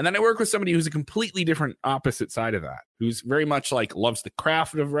that. And then I work with somebody who's a completely different opposite side of that, who's very much like loves the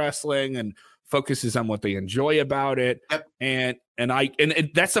craft of wrestling and focuses on what they enjoy about it. Yep. And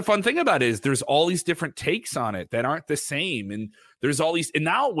that's the fun thing about it is there's all these different takes on it that aren't the same. And there's all these, and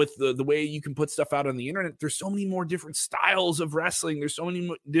now with the way you can put stuff out on the internet, there's so many more different styles of wrestling. There's so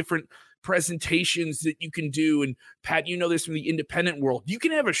many different presentations that you can do. And Pat, you know this from the independent world. You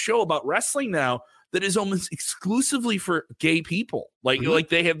can have a show about wrestling now that is almost exclusively for gay people. Like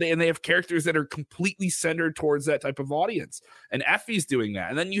they have characters that are completely centered towards that type of audience. And Effie's doing that.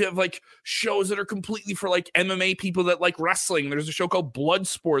 And then you have like shows that are completely for like MMA people that like wrestling. There's a show called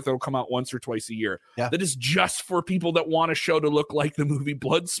Bloodsport that'll come out once or twice a year. Yeah. That is just for people that want a show to look like the movie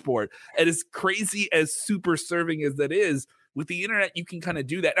Bloodsport. And as crazy as super serving as that is, with the internet, you can kind of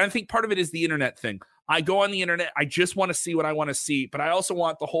do that. And I think part of it is the internet thing. I go on the internet, I just want to see what I want to see, but I also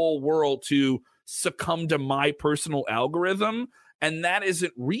want the whole world to succumb to my personal algorithm. And that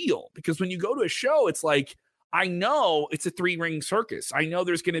isn't real, because when you go to a show, it's like, I know it's a 3-ring circus. I know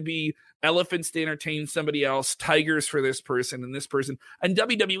there's going to be elephants to entertain somebody else, tigers for this person and this person. And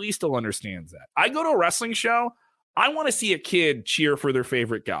WWE still understands that. I go to a wrestling show, I want to see a kid cheer for their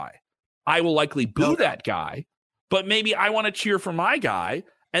favorite guy. I will likely boo that guy, but maybe I want to cheer for my guy.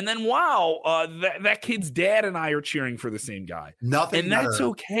 And then, that kid's dad and I are cheering for the same guy. Nothing and that's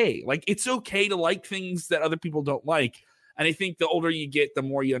okay. Like, it's okay to like things that other people don't like. And I think the older you get, the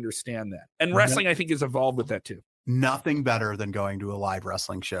more you understand that. And wrestling, I think, has evolved with that too. Nothing better than going to a live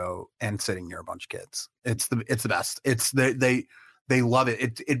wrestling show and sitting near a bunch of kids. It's the best. It's they love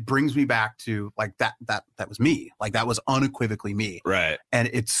it. It brings me back to like that was me. Like that was unequivocally me. Right. And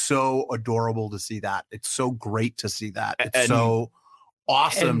it's so adorable to see that. It's so great to see that. It's so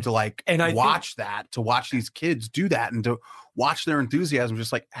awesome to like watch that, to watch these kids do that and to watch their enthusiasm.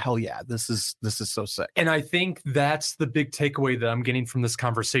 Just like, hell yeah, this is so sick. And I think that's the big takeaway that I'm getting from this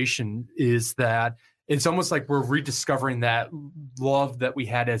conversation, is that it's almost like we're rediscovering that love that we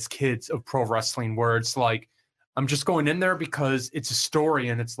had as kids of pro wrestling, where it's like, I'm just going in there because it's a story.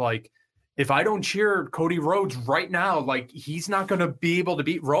 And it's like, if I don't cheer Cody Rhodes right now, like he's not going to be able to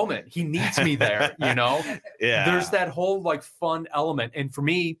beat Roman. He needs me there, you know? Yeah. There's that whole like fun element. And for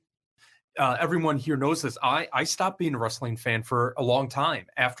me, everyone here knows this. I stopped being a wrestling fan for a long time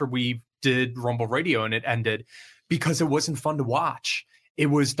after we did Rumble Radio and it ended, because it wasn't fun to watch. It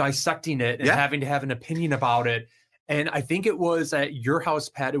was dissecting it and having to have an opinion about it. And I think it was at your house,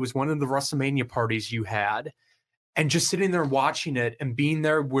 Pat. It was one of the WrestleMania parties you had. And just sitting there watching it and being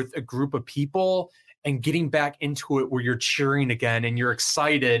there with a group of people and getting back into it where you're cheering again and you're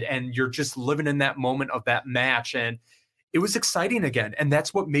excited and you're just living in that moment of that match. And it was exciting again. And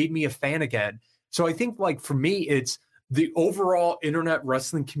that's what made me a fan again. So I think like for me, it's the overall internet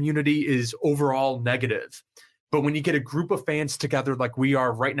wrestling community is overall negative. But when you get a group of fans together like we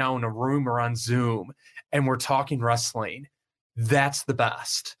are right now in a room or on Zoom and we're talking wrestling, that's the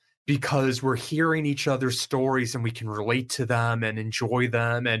best. Because we're hearing each other's stories and we can relate to them and enjoy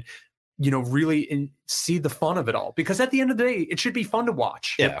them and, you know, really see the fun of it all. Because at the end of the day, it should be fun to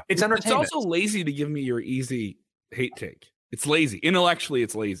watch. Yeah. It's entertainment. It's also lazy to give me your easy hate take. It's lazy. Intellectually,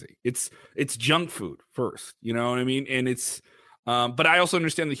 it's lazy. It's junk food first. You know what I mean? And it's, but I also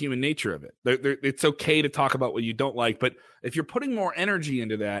understand the human nature of it. It's okay to talk about what you don't like. But if you're putting more energy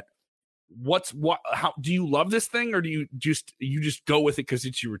into that, how do you love this thing, or do you just go with it because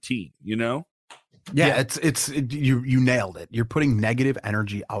it's your routine, you know? Yeah, you nailed it. You're putting negative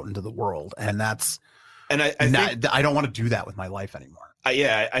energy out into the world, and that's I think, I don't want to do that with my life anymore.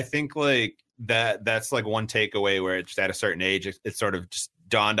 I think like that's like one takeaway where it's at a certain age it sort of just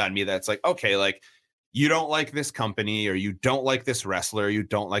dawned on me that's like, okay, like you don't like this company or you don't like this wrestler, you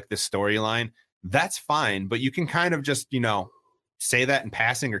don't like this storyline, that's fine, but you can kind of just, you know, say that in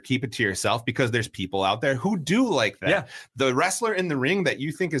passing or keep it to yourself, because there's people out there who do like that. Yeah. The wrestler in the ring that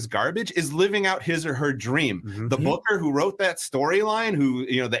you think is garbage is living out his or her dream. Mm-hmm. The booker who wrote that storyline, who,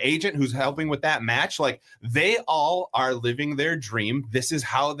 you know, the agent who's helping with that match, like they all are living their dream. This is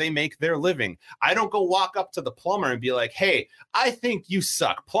how they make their living. I don't go walk up to the plumber and be like, hey, I think you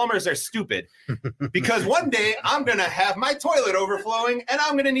suck. Plumbers are stupid, because one day I'm going to have my toilet overflowing and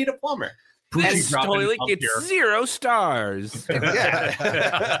I'm going to need a plumber. This toilet gets 0 stars. Yeah.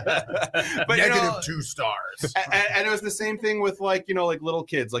 But Negative 2 stars. And it was the same thing with like, you know, like little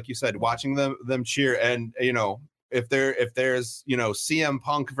kids, like you said, watching them cheer. And, you know, if there's, you know, CM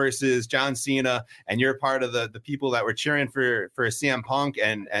Punk versus John Cena, and you're part of the people that were cheering for CM Punk,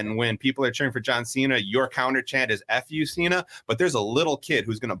 and when people are cheering for John Cena, your counter chant is F you, Cena. But there's a little kid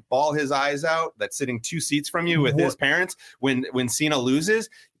who's going to bawl his eyes out that's sitting 2 seats from you with his parents when Cena loses.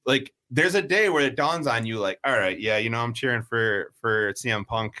 Like, there's a day where it dawns on you, like, all right, yeah, you know, I'm cheering for CM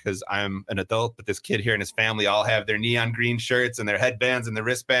Punk because I'm an adult, but this kid here and his family all have their neon green shirts and their headbands and their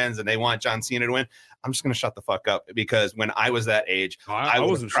wristbands, and they want John Cena to win. I'm just going to shut the fuck up, because when I was that age, I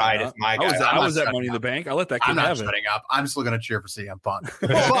would have cried if my guy. I was at Money in the Bank. I let that kid I'm not have it. shutting up. I'm still going to cheer for CM Punk.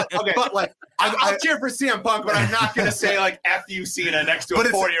 but like, I'll cheer for CM Punk, but I'm not going to say like F you, Cena next to a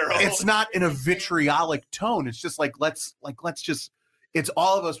 4-year-old. It's not in a vitriolic tone. It's just like let's just. it's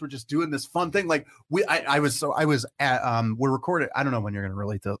all of us were just doing this fun thing. Like we're recording. I don't know when you're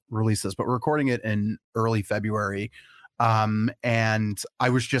going to release this, but we're recording it in early February. And I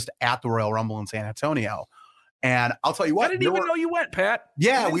was just at the Royal Rumble in San Antonio, and I'll tell you what, I didn't even know you went, Pat.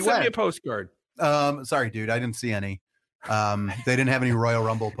 Yeah, we went. Me a postcard. Sorry, dude, I didn't see any. They didn't have any Royal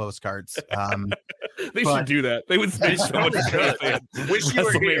Rumble postcards. They should do that. They would make so much sense. Wish you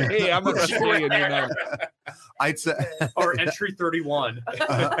were here. Hey, I'm a wrestling and you're not. I'd say or entry 31.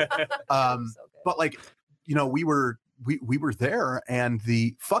 But like, you know, we were there, and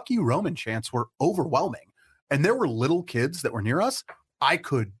the "fuck you Roman" chants were overwhelming, and there were little kids that were near us. I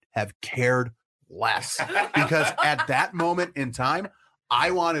could have cared less, because at that moment in time,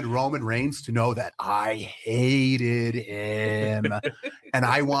 I wanted Roman Reigns to know that I hated him, and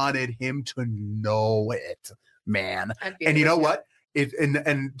I wanted him to know it, man. And you know what?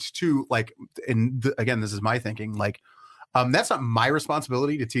 Again, this is my thinking. Like, that's not my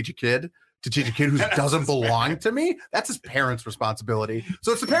responsibility to teach a kid who doesn't belong to me. That's his parents' responsibility.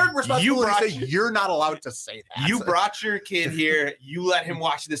 So it's the parent responsibility to say you're not allowed to say that. You brought your kid here. You let him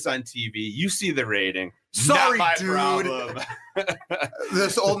watch this on TV. You see the rating. Sorry, not my dude. problem.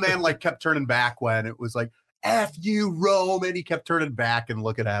 This old man like kept turning back when it was like, F you, Roman. He kept turning back and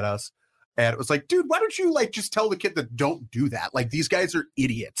looking at us. And it was like, dude, why don't you like just tell the kid that don't do that? Like, these guys are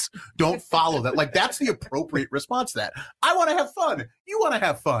idiots. Don't follow that. Like, that's the appropriate response to that. I want to have fun. You want to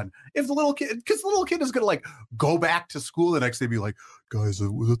have fun. If the little kid, because the little kid is going to like go back to school the next day and be like, guys, I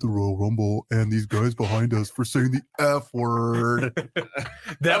was at the Royal Rumble and these guys behind us for saying the F word.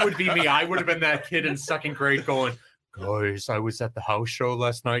 That would be me. I would have been that kid in second grade going, guys, I was at the house show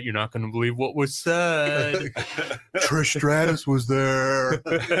last night. You're not going to believe what was said. Trish Stratus was there.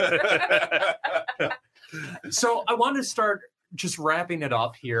 So I want to start just wrapping it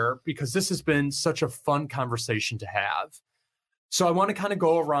up here, because this has been such a fun conversation to have. So I want to kind of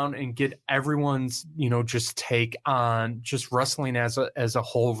go around and get everyone's, just take on just wrestling as a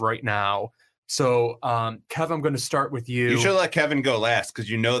whole right now. So, Kev, I'm going to start with you. You should let Kevin go last, because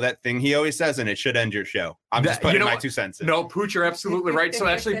you know that thing he always says, and it should end your show. I'm just putting my 2 cents in. No, Pooch, you're absolutely right. So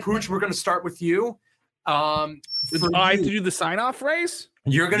actually, Pooch, we're going to start with you. I have to do the sign-off phrase?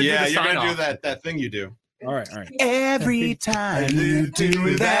 You're going to do the sign-off. You're going to do that thing you do. All right. Every time you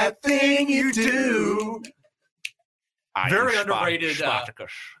do that thing you do. Very underrated. God,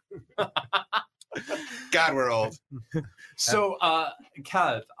 we're old. So,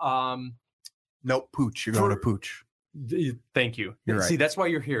 Kev, nope, Pooch. You're going to Pooch. Thank you. You're right. See, that's why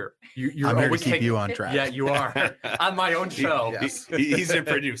you're here. You're I'm always here to keep you on track. Yeah, you are. On my own show. Yes. He's a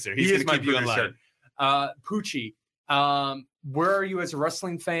producer. He is my keep you in producer. Poochie, where are you as a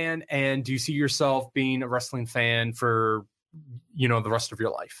wrestling fan, and do you see yourself being a wrestling fan for, the rest of your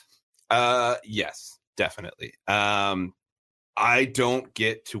life? Yes, definitely. I don't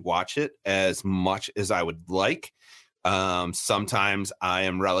get to watch it as much as I would like. Sometimes I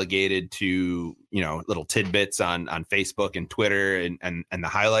am relegated to, little tidbits on Facebook and Twitter and the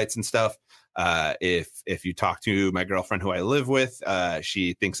highlights and stuff. If you talk to my girlfriend who I live with,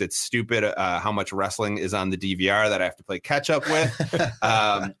 she thinks it's stupid how much wrestling is on the DVR that I have to play catch up with.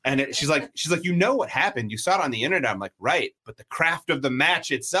 She's like, what happened? You saw it on the internet. I'm like, right, but the craft of the match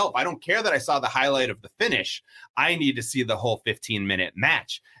itself, I don't care that I saw the highlight of the finish. I need to see the whole 15-minute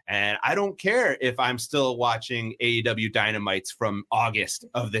match. And I don't care if I'm still watching AEW Dynamites from August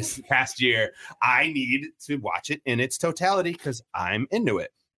of this past year. I need to watch it in its totality because I'm into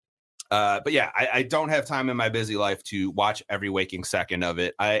it. But yeah, I don't have time in my busy life to watch every waking second of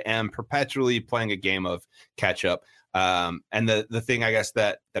it. I am perpetually playing a game of catch up. And the thing I guess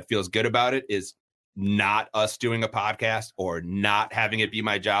that feels good about it is not us doing a podcast or not having it be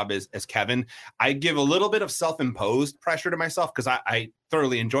my job as Kevin. I give a little bit of self-imposed pressure to myself because I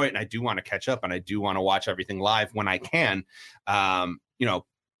thoroughly enjoy it and I do want to catch up and I do want to watch everything live when I can.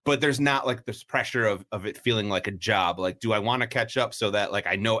 But there's not like this pressure of it feeling like a job. Like, do I want to catch up so that like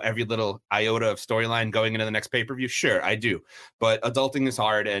I know every little iota of storyline going into the next pay-per-view? Sure, I do. But adulting is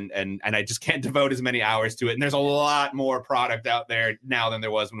hard and I just can't devote as many hours to it. And there's a lot more product out there now than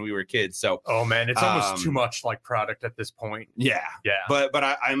there was when we were kids. So oh man, it's almost too much like product at this point. Yeah. Yeah. But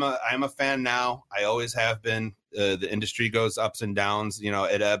I'm a fan now. I always have been. The industry goes ups and downs,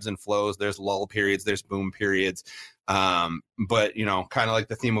 it ebbs and flows. There's lull periods, there's boom periods. But kind of like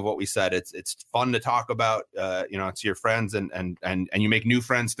the theme of what we said, it's fun to talk about, to your friends and you make new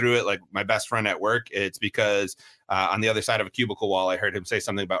friends through it. Like my best friend at work, it's because on the other side of a cubicle wall, I heard him say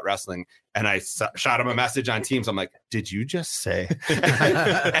something about wrestling and I shot him a message on Teams. I'm like, did you just say?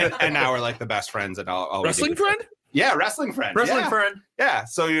 and now we're like the best friends and I'll wrestling friend? Yeah. Wrestling friend. Wrestling friend. Yeah.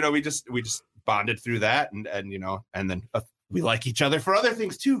 So, we just bonded through that and then we like each other for other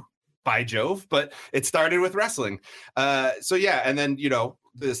things too, by Jove, but it started with wrestling. So yeah, and then, you know,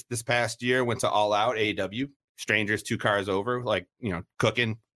 this past year went to All Out AEW, strangers 2 cars over, like, you know,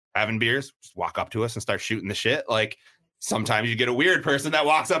 cooking, having beers, just walk up to us and start shooting the shit. Like, sometimes you get a weird person that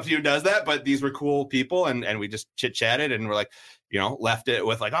walks up to you and does that, but these were cool people, and we just chit chatted, and we're like, you know, left it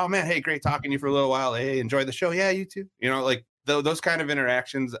with like, oh man, hey, great talking to you for a little while. Hey, enjoy the show. Yeah, you too. You know, like those kind of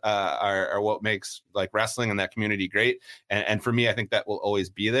interactions are what makes like wrestling and that community great. And for me, I think that will always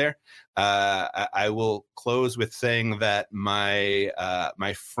be there. I will close with saying that my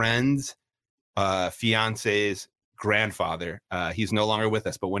friend's fiance's grandfather, he's no longer with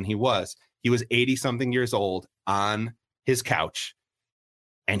us, but when he was 80 something years old on his couch,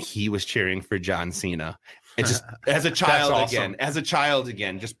 and he was cheering for John Cena. It's just as a child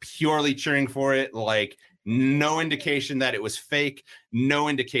again, just purely cheering for it. Like, no indication that it was fake, no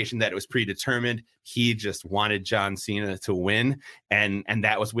indication that it was predetermined. He just wanted John Cena to win, and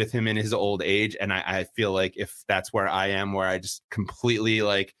that was with him in his old age. And I feel like if that's where I am, where I just completely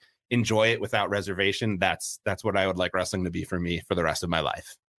like enjoy it without reservation, that's what I would like wrestling to be for me for the rest of my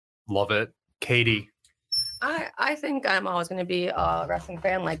life. Love it. Katie. I think I'm always going to be a wrestling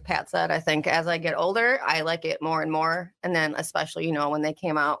fan. Like Pat said, I think as I get older, I like it more and more. And then especially, you know, when they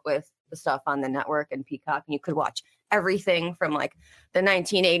came out with the stuff on the network and Peacock, and you could watch everything from like the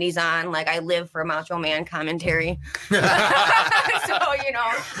 1980s on. Like, I live for Macho Man commentary. So, you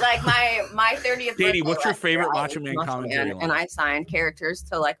know, like my 30th Katie, birthday what's your last year, favorite I Macho was Man commentary line? and I signed characters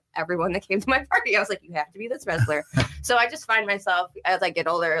to like everyone that came to my party. I was like, you have to be this wrestler. So I just find myself as I get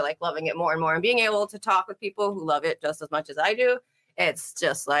older, like loving it more and more, and being able to talk with people who love it just as much as I do. It's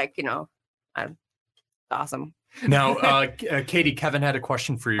just like, you know, I'm awesome. Now, Katie, Kevin had a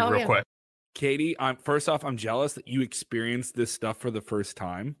question for you real quick. Katie, first off, I'm jealous that you experienced this stuff for the first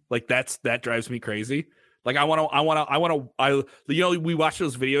time. Like, that drives me crazy. Like, you know, we watch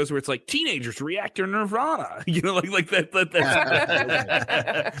those videos where it's like teenagers react to Nirvana, you know, like that.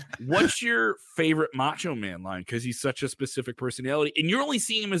 What's your favorite Macho Man line? Because he's such a specific personality, and you're only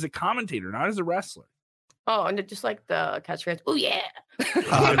seeing him as a commentator, not as a wrestler. Oh, and just like the catchphrase, oh yeah.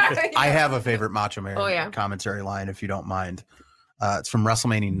 I have a favorite Macho Man commentary line, if you don't mind. It's from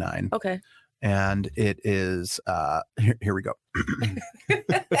WrestleMania 9. Okay. And it is, here we go.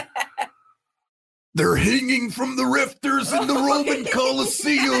 They're hanging from the rafters in the Roman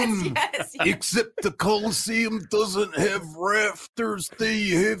Colosseum. Yes. Except the Colosseum doesn't have rafters, they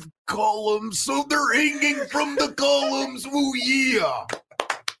have columns. So they're hanging from the columns. Ooh, yeah.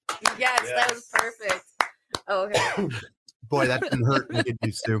 Yes, that was perfect. Okay. Boy, that didn't hurt to get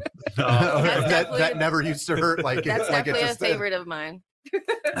used to. That never used to hurt. Like, that's like definitely it's a favorite of mine.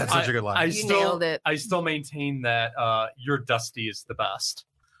 That's such a good line. nailed it. I still maintain that your Dusty is the best.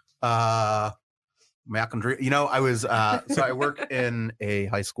 McIndry, you know, I was so I work in a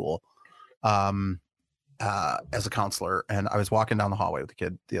high school as a counselor, and I was walking down the hallway with a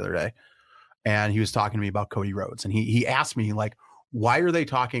kid the other day, and he was talking to me about Cody Rhodes, and he asked me, like, why are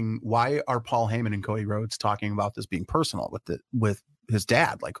Paul Heyman and Cody Rhodes talking about this being personal with his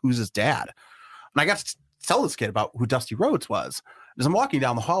dad? Like, who's his dad? And I got to tell this kid about who Dusty Rhodes was. As I'm walking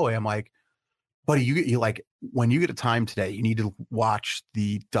down the hallway, I'm like, buddy, you like, when you get a time today, you need to watch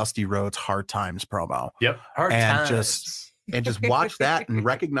the Dusty Rhodes Hard Times promo. Yep. Hard Times. Just watch that and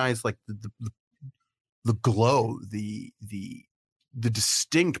recognize like the glow, the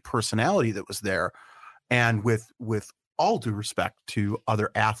distinct personality that was there. And with all due respect to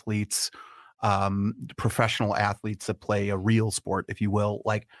other athletes, professional athletes that play a real sport, if you will,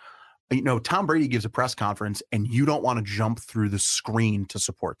 like, you know, Tom Brady gives a press conference and you don't want to jump through the screen to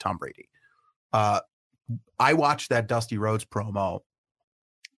support Tom Brady. I watched that Dusty Rhodes promo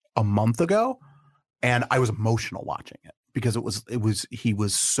a month ago, and I was emotional watching it because he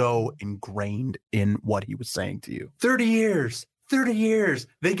was so ingrained in what he was saying to you. 30 years.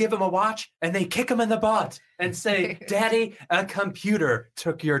 They give him a watch and they kick him in the butt and say, Daddy, a computer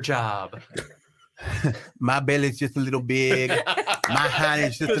took your job. My belly's just a little big. My hand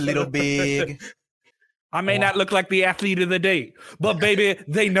is just a little big. I may not look like the athlete of the day, but baby,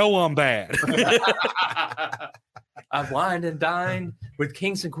 they know I'm bad. I've wined and dined with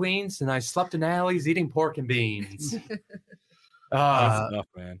kings and queens, and I slept in alleys eating pork and beans. That's enough,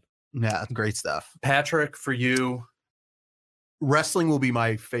 man. Yeah, great stuff. Patrick, for you, wrestling will be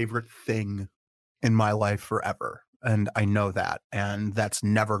my favorite thing in my life forever, and I know that, and that's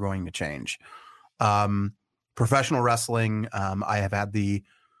never going to change. Professional wrestling, I have had the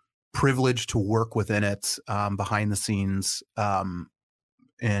privilege to work within it, behind the scenes,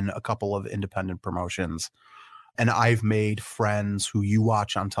 in a couple of independent promotions, and I've made friends who you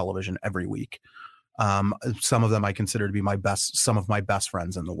watch on television every week. Some of them I consider to be some of my best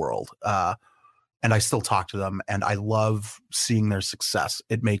friends in the world. And I still talk to them, and I love seeing their success.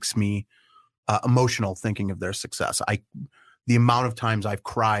 It makes me emotional thinking of their success. The amount of times I've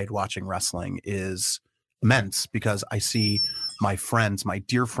cried watching wrestling is immense because I see my friends, my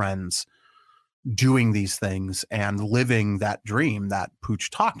dear friends, doing these things and living that dream that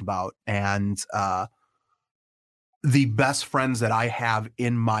Pooch talked about. And the best friends that I have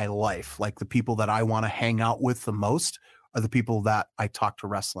in my life, like the people that I want to hang out with the most, are the people that I talk to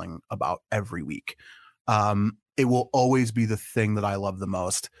wrestling about every week. It will always be the thing that I love the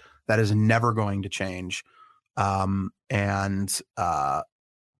most. That is never going to change.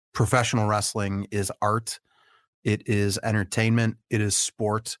 Professional wrestling is art. It is entertainment. It is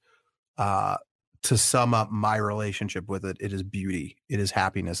sport. To sum up my relationship with it, it is beauty. It is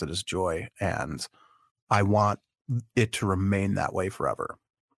happiness. It is joy. And I want it to remain that way forever.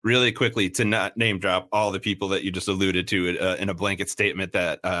 Really quickly, to not name drop all the people that you just alluded to in a blanket statement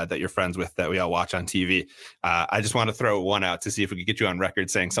that you're friends with, that we all watch on TV. I just want to throw one out to see if we could get you on record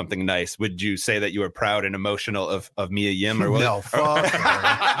saying something nice. Would you say that you were proud and emotional of Mia Yim? Or No, fuck.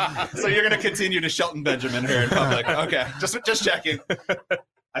 So you're going to continue to Shelton Benjamin her in public. Okay, just checking.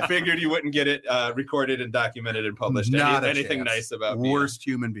 I figured you wouldn't get it recorded and documented and published. Anything nice about Mia? Worst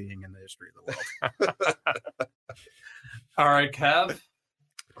human being in the history of the world. All right, Kev.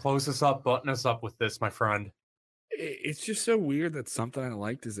 Close us up, button us up with this, my friend. It's just so weird that something I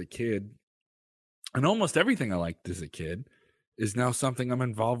liked as a kid, and almost everything I liked as a kid, is now something I'm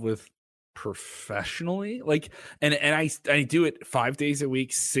involved with professionally. Like, and I do it 5 days a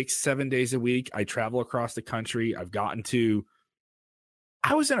week, 6-7 days a week. I travel across the country. I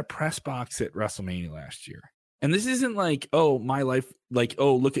was in a press box at WrestleMania last year. And this isn't like, oh, my life, like,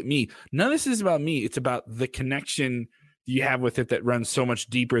 oh, look at me. None of this is about me. It's about the connection you have with it that runs so much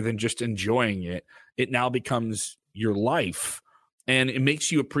deeper than just enjoying it. It now becomes your life, and it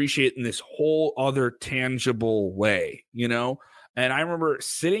makes you appreciate it in this whole other tangible way, you know? And I remember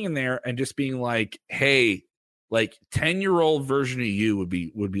sitting in there and just being like, hey, like 10-year-old version of you would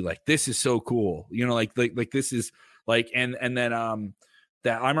be like, this is so cool. You know, like this is like, and then,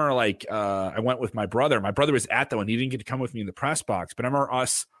 that I remember like, I went with my brother. My brother was at that one. He didn't get to come with me in the press box, but I remember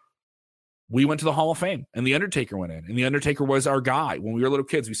we went to the Hall of Fame, and The Undertaker went in, and The Undertaker was our guy. When we were little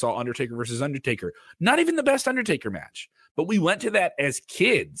kids, we saw Undertaker versus Undertaker. Not even the best Undertaker match, but we went to that as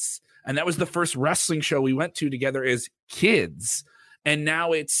kids, and that was the first wrestling show we went to together as kids. And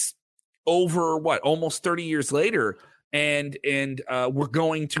now it's over, almost 30 years later, and we're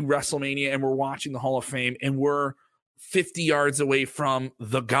going to WrestleMania, and we're watching the Hall of Fame, and we're 50 yards away from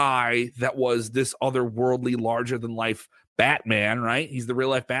the guy that was this otherworldly, larger-than-life Batman, right? He's the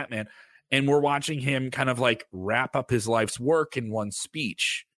real-life Batman. And we're watching him kind of like wrap up his life's work in one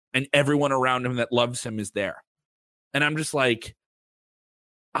speech, and everyone around him that loves him is there. And I'm just like,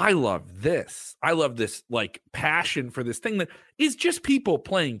 I love this. I love this like passion for this thing that is just people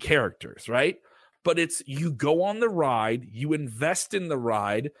playing characters, right? But it's, you go on the ride, you invest in the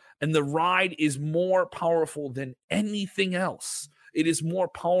ride, and the ride is more powerful than anything else. It is more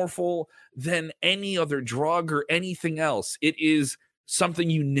powerful than any other drug or anything else. It is something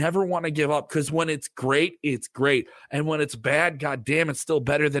you never want to give up, because when it's great, it's great. And when it's bad, God damn, it's still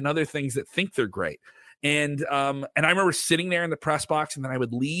better than other things that think they're great. And I remember sitting there in the press box, and then I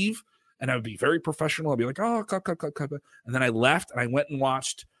would leave, and I would be very professional. I'd be like, oh, cut. And then I left, and I went and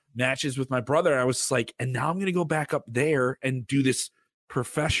watched matches with my brother. I was like, and now I'm going to go back up there and do this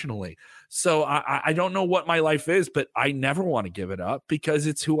professionally. So I don't know what my life is, but I never want to give it up, because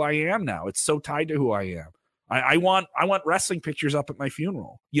it's who I am now. It's so tied to who I am. I want wrestling pictures up at my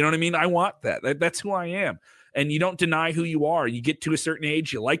funeral. You know what I mean? I want that. That's who I am. And you don't deny who you are. You get to a certain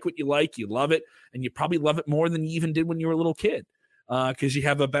age, you like what you like, you love it, and you probably love it more than you even did when you were a little kid, because you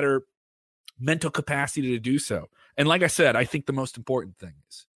have a better mental capacity to do so. And like I said, I think the most important thing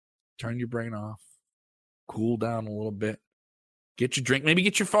is turn your brain off, cool down a little bit, get your drink, maybe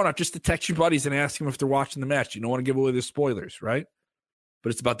get your phone out just to text your buddies and ask them if they're watching the match. You don't want to give away the spoilers, right?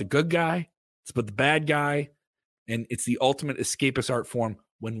 But it's about the good guy, it's about the bad guy, and it's the ultimate escapist art form.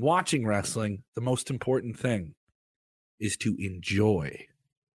 When watching wrestling, the most important thing is to enjoy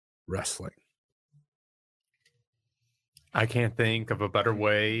wrestling. I can't think of a better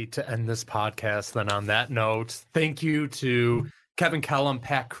way to end this podcast than on that note. Thank you to Kevin Kellum,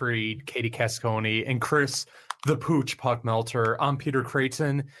 Pat Creed, Katie Cascone, and Chris the Pooch Puck Melter. I'm Peter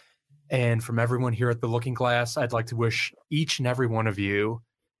Creighton, and from everyone here at The Looking Glass, I'd like to wish each and every one of you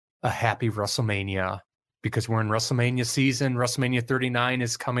a happy WrestleMania, because we're in WrestleMania season. WrestleMania 39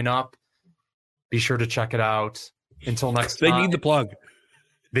 is coming up. Be sure to check it out. Until next time. They need the plug.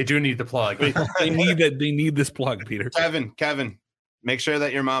 They do need the plug. They need that. They need this plug, Peter. Kevin, make sure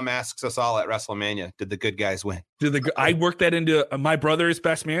that your mom asks us all at WrestleMania, did the good guys win? I worked that into my brother's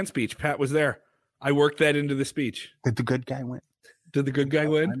best man speech. Pat was there. I worked that into the speech. Did the good guy win? Did the good guy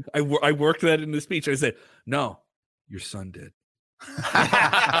win? I worked that into the speech. I said, no, your son did.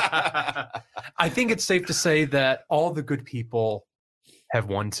 I think it's safe to say that all the good people have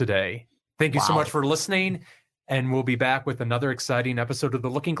won today. Thank you so much for listening. And we'll be back with another exciting episode of The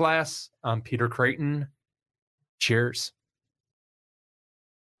Looking Glass. I'm Peter Creighton. Cheers.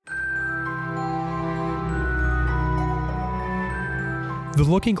 The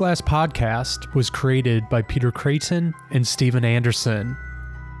Looking Glass podcast was created by Peter Creighton and Steven Anderson.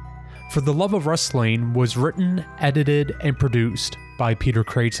 For the Love of Wrestling was written, edited, and produced by Peter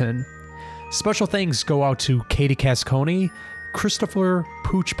Creighton. Special thanks go out to Katie Cascone, Christopher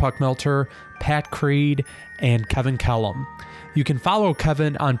Pooch Puckmelter, Pat Creed, and Kevin Kellum. You can follow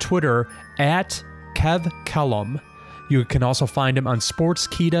Kevin on Twitter at Kev Kellum. You can also find him on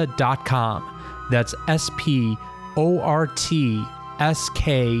sportskeda.com. That's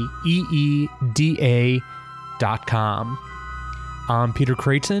sportskeeda.com. I'm Peter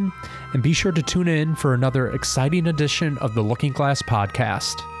Creighton, and be sure to tune in for another exciting edition of the Looking Glass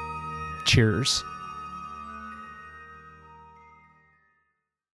podcast. Cheers.